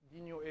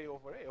d nu a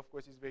over a, of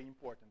course, is very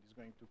important. It's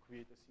going to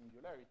create a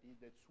singularity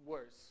that's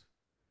worse.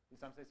 In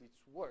some sense,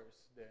 it's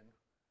worse than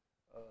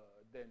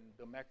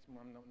the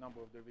maximum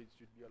number of derivatives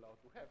should be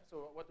allowed to have.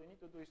 So what we need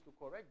to do is to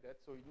correct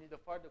that. So we need a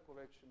further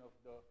correction of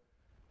the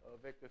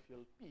vector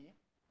field P.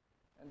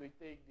 And we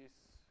take this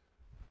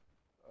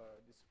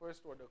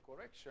first order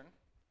correction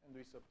and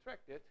we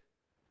subtract it.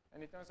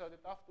 And it turns out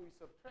that after we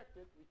subtract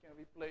it, we can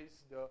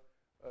replace the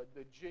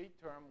J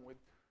term with,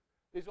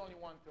 there's only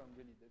one term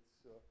really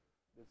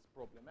that's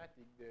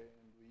problematic there,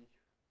 and we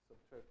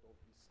subtract off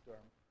this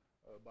term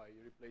by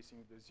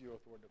replacing the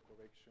 0th order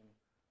correction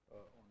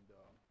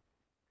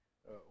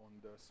on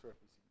the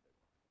surface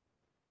integral.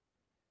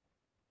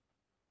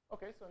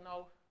 Okay, so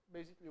now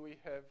basically we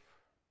have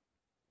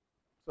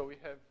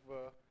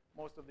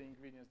most of the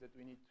ingredients that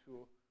we need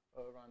to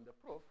run the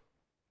proof.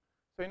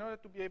 So in order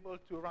to be able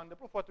to run the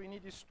proof, what we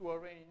need is to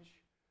arrange.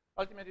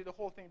 Ultimately, the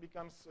whole thing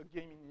becomes a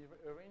game in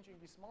arranging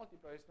these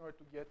multipliers in order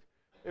to get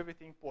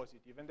everything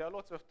positive. And there are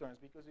lots of terms,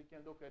 because we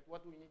can look at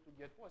what we need to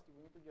get positive.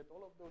 We need to get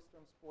all of those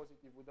terms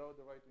positive without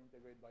the right to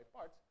integrate by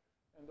parts,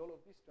 and all of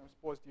these terms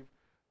positive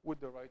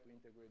with the right to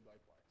integrate by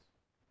parts.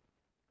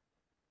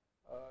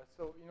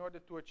 So in order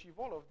to achieve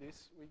all of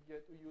this, we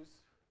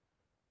use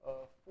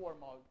four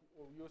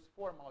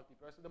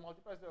multipliers. So the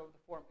multipliers are of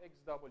the form x,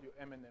 w,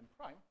 m, and m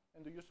prime,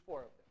 and we use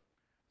 4 of them.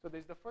 So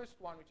there's the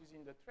first one, which is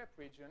in the trap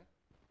region,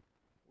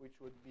 which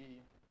would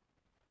be,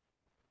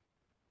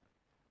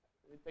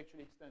 it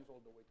actually extends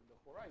all the way to the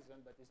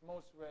horizon, but is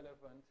most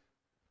relevant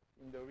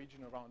in the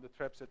region around the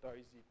trap set r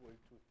is equal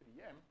to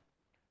 3m.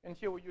 And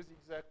here we use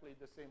exactly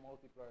the same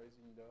multipliers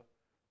in the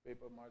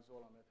paper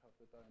Marzola,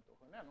 Haftar, and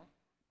Tohonenu.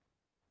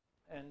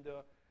 And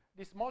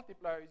this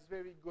multiplier is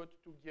very good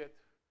to get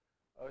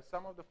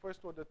some of the first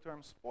order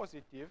terms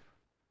positive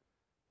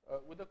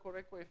with the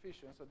correct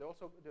coefficient. So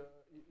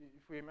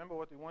if we remember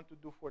what we want to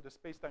do for the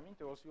space-time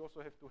integrals, you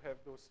also have to have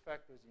those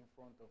factors in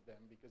front of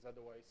them, because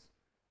otherwise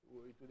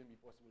it wouldn't be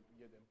possible to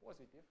get them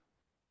positive.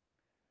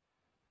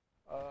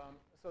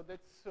 So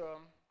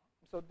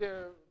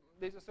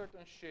there's a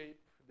certain shape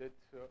that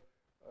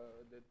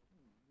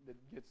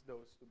gets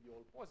those to be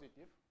all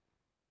positive.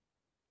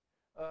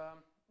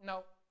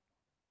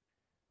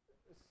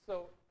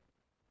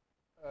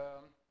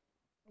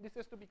 This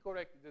has to be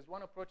corrected. As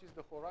one approaches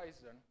the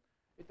horizon,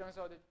 it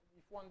turns out that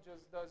if one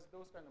just does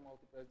those kind of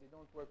multipliers, they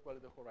don't work well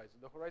at the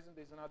horizon. The horizon,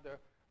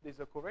 there's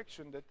a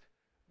correction that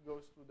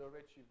goes to the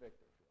redshift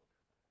vector field.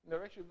 And the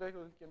redshift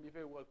vector field can be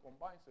very well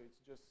combined, so it's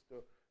just,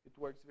 it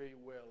works very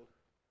well.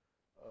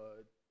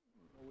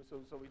 So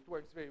it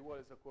works very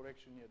well as a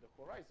correction near the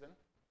horizon.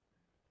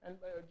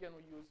 And again,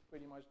 we use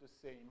pretty much the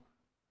same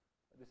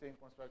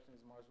construction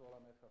as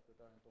Marzola,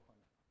 Haftar, and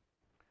Tohonenu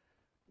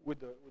with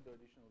the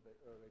additional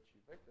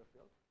redshift vector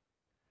field.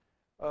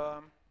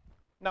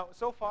 Now,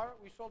 so far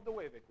we solved the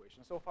wave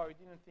equation. So far we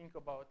didn't think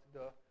about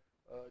the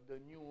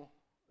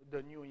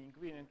new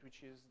ingredient,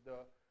 which is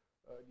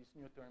this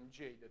new term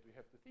j that we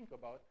have to think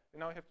about,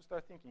 and now we have to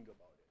start thinking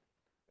about it.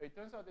 It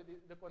turns out that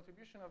the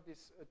contribution of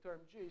this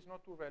term j is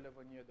not too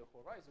relevant near the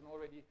horizon.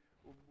 Already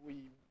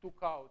we took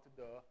out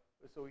the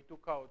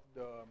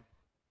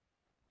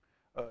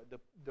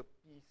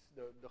piece,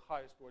 the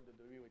highest order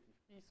derivative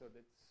piece, so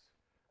that's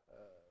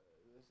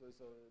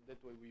so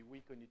that way we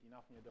weaken it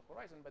enough near the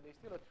horizon, but there's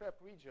still a trap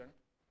region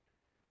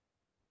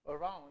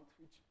around,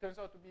 which turns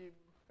out to be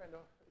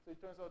it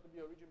turns out to be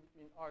a region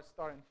between r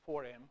star and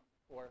 4m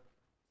for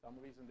some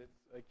reason that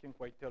I can't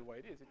quite tell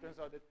why it is. It turns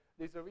out that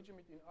there's a region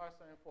between r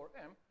star and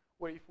 4m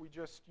where if we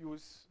just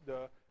use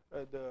the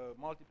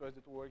multipliers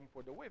that we're working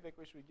for the wave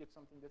equation, we get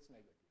something that's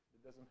negative.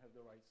 It doesn't have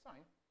the right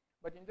sign.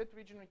 But in that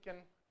region, we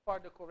can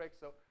further correct.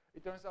 So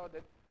it turns out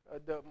that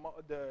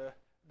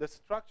the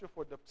structure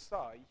for the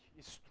psi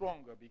is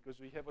stronger because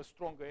we have a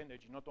stronger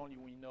energy. Not only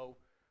we know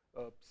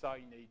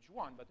psi in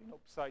H1, but we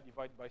know psi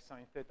divided by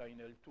sine theta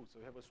in L2.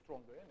 So we have a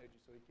stronger energy,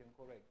 so we can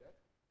correct that.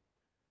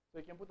 So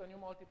you can put a new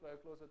multiplier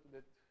closer to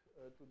that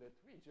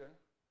region,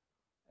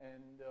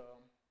 and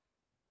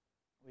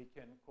we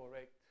can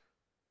correct.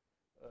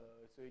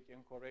 So we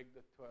can correct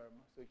the term.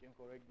 So we can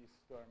correct this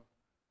term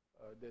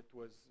that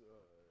was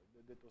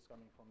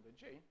coming from the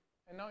J.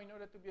 And now, in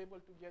order to be able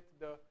to get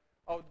the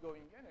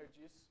outgoing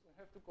energies, we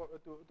have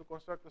to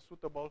construct a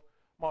suitable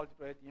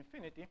multiplier at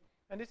infinity.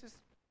 And this is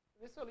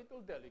a little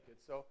delicate.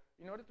 So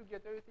in order to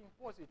get everything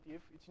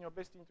positive, it's in your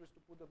best interest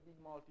to put a big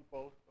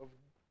multiple of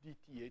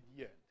dt at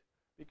the end,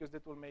 because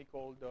that will make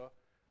the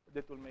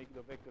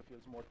vector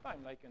fields more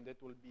time-like, and that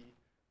will make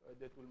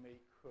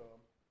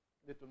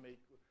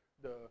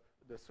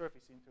the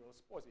surface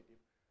integrals positive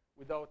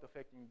without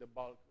affecting the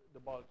bulk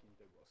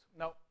integrals.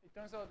 Now, it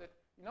turns out that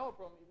in our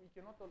problem,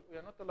 we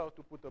are not allowed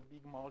to put a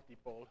big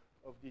multiple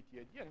of dt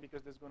at the end,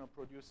 because that's going to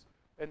produce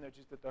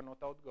energies that are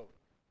not outgoing.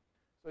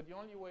 So the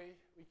only way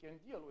we can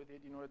deal with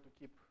it in order to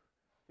keep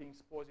things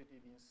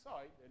positive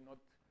inside and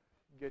not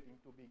getting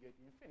too big at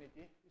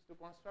infinity is to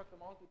construct a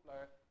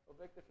multiplier, a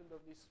vector field of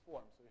this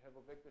form. So you have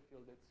a vector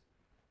field that's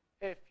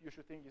f, you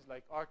should think, is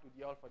like r to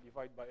the alpha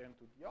divided by m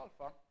to the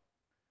alpha.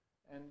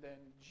 And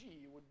then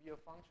g would be a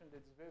function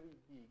that's very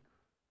big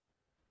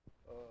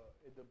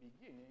at the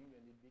beginning,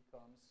 and it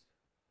becomes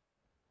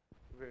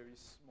very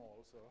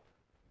small. So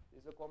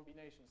there's a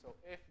combination. So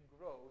f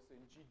grows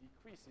and g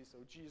decreases.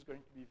 So g is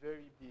going to be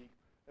very big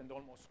and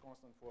almost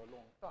constant for a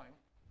long time.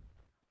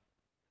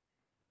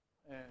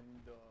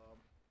 And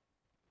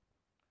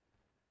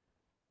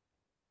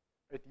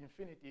at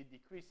infinity, it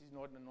decreases in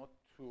order not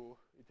to.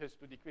 It has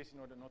to decrease in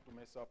order not to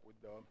mess up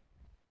with the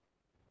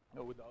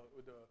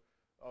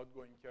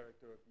outgoing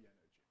character of the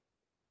energy.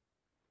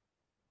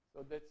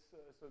 So that's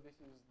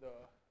this is the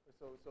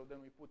so then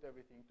we put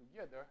everything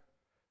together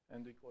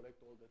and we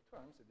collect all the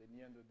terms, and at the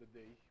end of the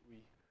day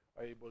we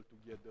are able to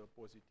get the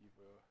positive,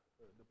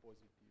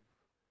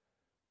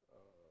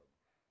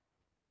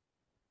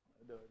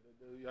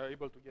 you are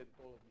able to get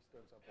all of these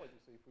terms are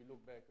positive. So if we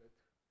look back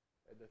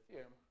at the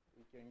theorem,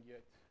 we can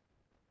get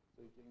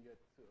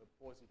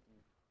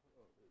positive.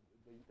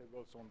 The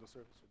integrals on the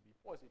surface would be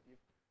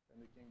positive, and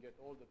we can get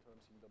all the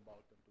terms in the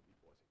bottom to be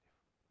positive.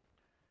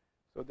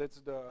 So that's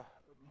the.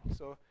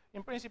 So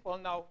in principle,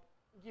 now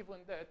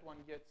given that,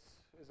 one gets,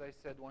 as I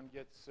said, one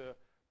gets 2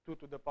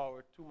 to the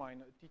power 2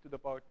 minus t to the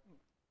power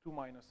 2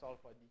 minus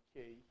alpha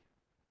decay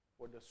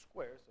for the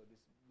square. So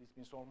this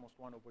means almost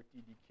 1 over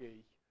t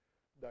decay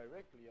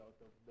directly out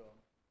of the.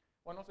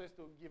 One also has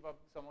to give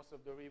up some of the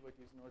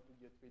derivatives in order to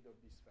get rid of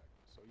these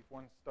factors. So if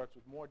one starts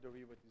with more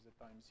derivatives at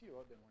time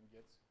 0, then one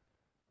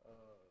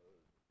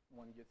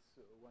gets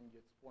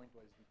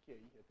pointwise decay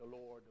at a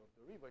lower order of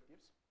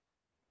derivatives,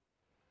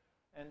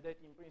 and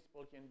that in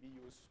principle can be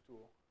used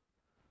to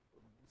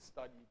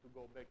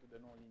go back to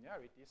the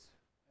nonlinearities,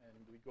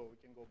 and we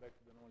can go back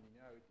to the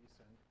nonlinearities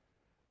and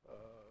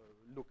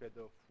look at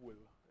the full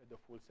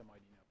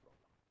semi-linear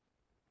problem.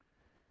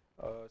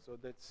 So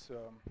that's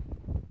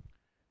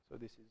so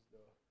this is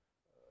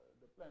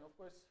the plan. Of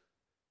course,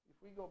 if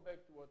we go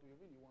back to what we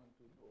really want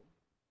to do,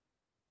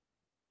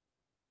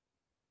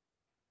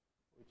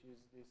 which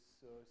is this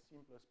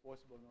simplest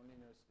possible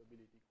nonlinear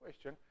stability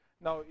question.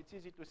 Now, it's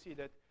easy to see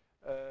that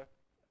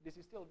this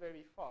is still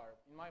very far.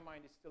 In my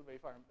mind, it's still very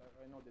far. I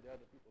know that there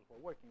are other people who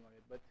are working on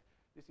it, but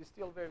this is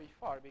still very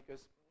far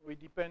because we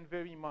depend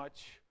very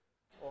much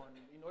on,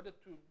 in order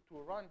to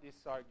run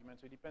these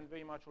arguments, we depend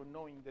very much on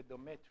knowing that the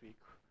metric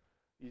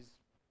is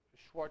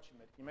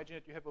Schwarzschild. Imagine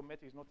that you have a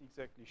metric, it's not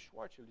exactly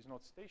Schwarzschild, it's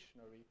not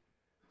stationary.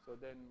 So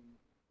then,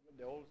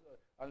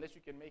 unless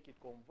you can make it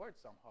converge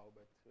somehow,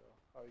 but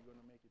how are you going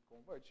to make it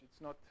converge? It's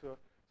not. So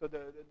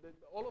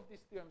all of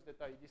these theorems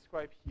that I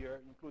describe here,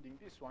 including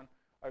this one,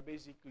 are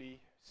basically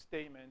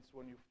statements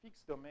when you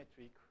fix the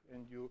metric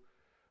and you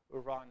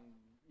run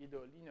either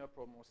a linear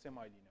problem or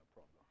semi-linear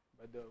problem.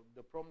 But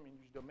the problem in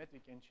which the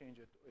metric can change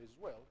it as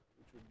well,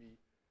 which would be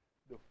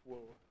the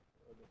full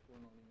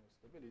nonlinear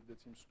stability, that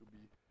seems to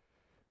be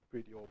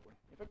pretty open.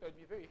 In fact, I'd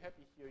be very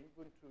happy here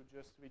even to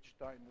just reach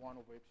time 1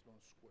 over epsilon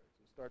squared.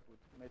 So start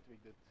with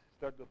metric that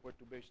start the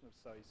perturbation of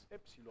size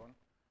epsilon.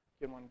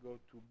 Can one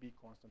go to b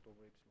constant over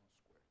epsilon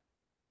squared,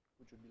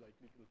 which would be like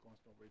little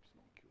constant over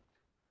epsilon cubed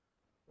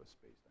for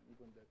space-time.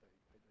 Even that,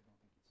 I don't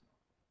think it's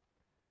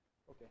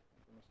now. Okay, I'm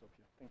going to stop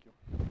here. Thank you.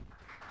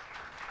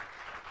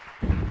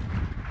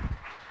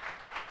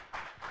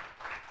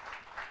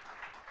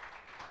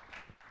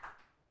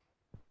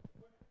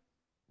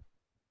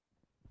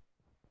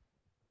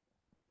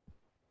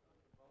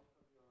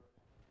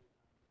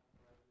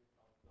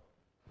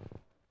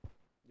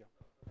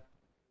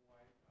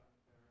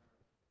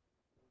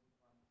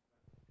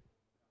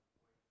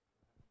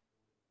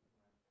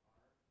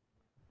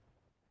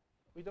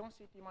 We don't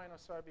see t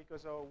minus r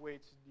because our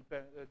weights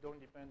don't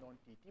depend on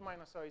t. T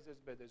minus r is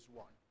as bad as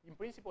 1. In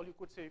principle, you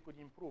could say you could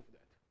improve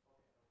that.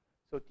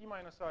 So t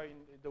minus r,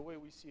 in the way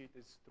we see it,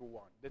 is through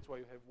 1. That's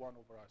why you have 1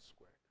 over r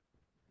squared.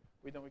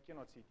 We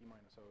cannot see t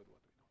minus r with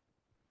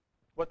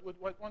what we know.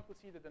 But one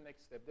could see it at the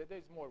next step. There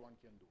is more one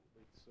can do.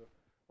 It's,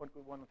 one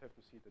would have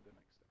to see it at the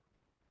next step.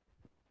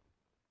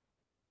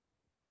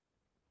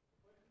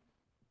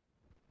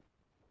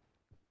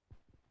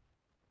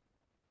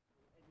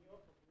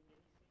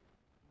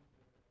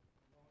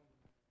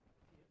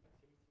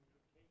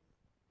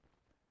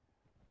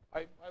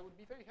 I would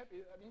be very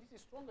happy. I mean, this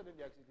is stronger than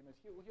the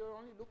axially-symmetric. Here we're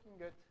only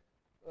looking at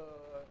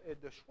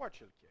the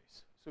Schwarzschild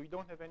case. So we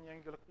don't have any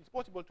angular. It's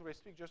possible to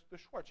restrict just the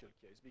Schwarzschild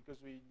case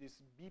because this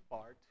b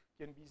part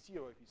can be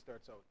 0 if it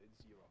starts out at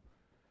 0.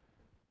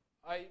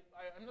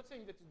 I'm not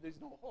saying that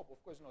there's no hope. Of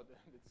course not.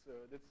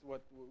 That's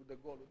what the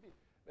goal would be.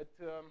 But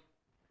you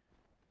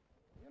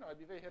know,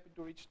 I'd be very happy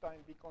to reach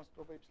time b constant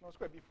over epsilon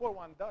squared. Before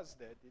one does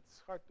that,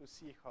 it's hard to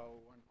see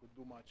how one could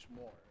do much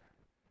more.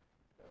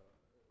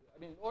 I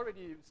mean,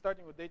 already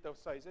starting with data of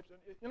size epsilon,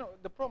 you know,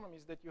 the problem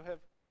is that you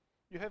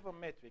have a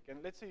metric,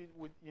 and let's say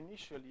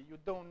initially you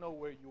don't know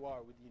where you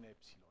are within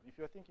epsilon. If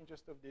you're thinking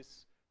just of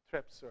this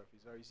trapped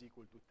surface, r is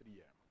equal to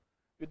 3m,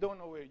 you don't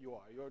know where you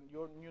are.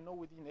 You know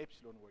within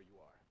epsilon where you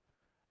are.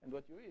 And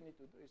what you really need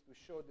to do is to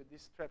show that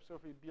this trapped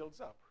surface builds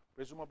up.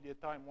 Presumably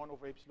at time 1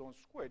 over epsilon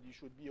squared, you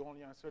should be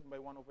only uncertain by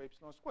 1 over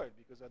epsilon squared,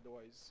 because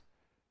otherwise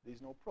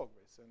there's no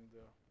progress. And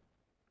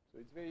so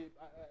it's very,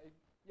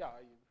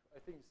 I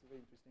think it's a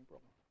very interesting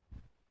problem.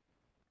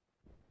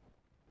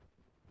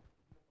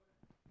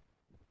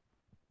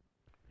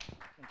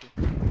 Thank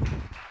you.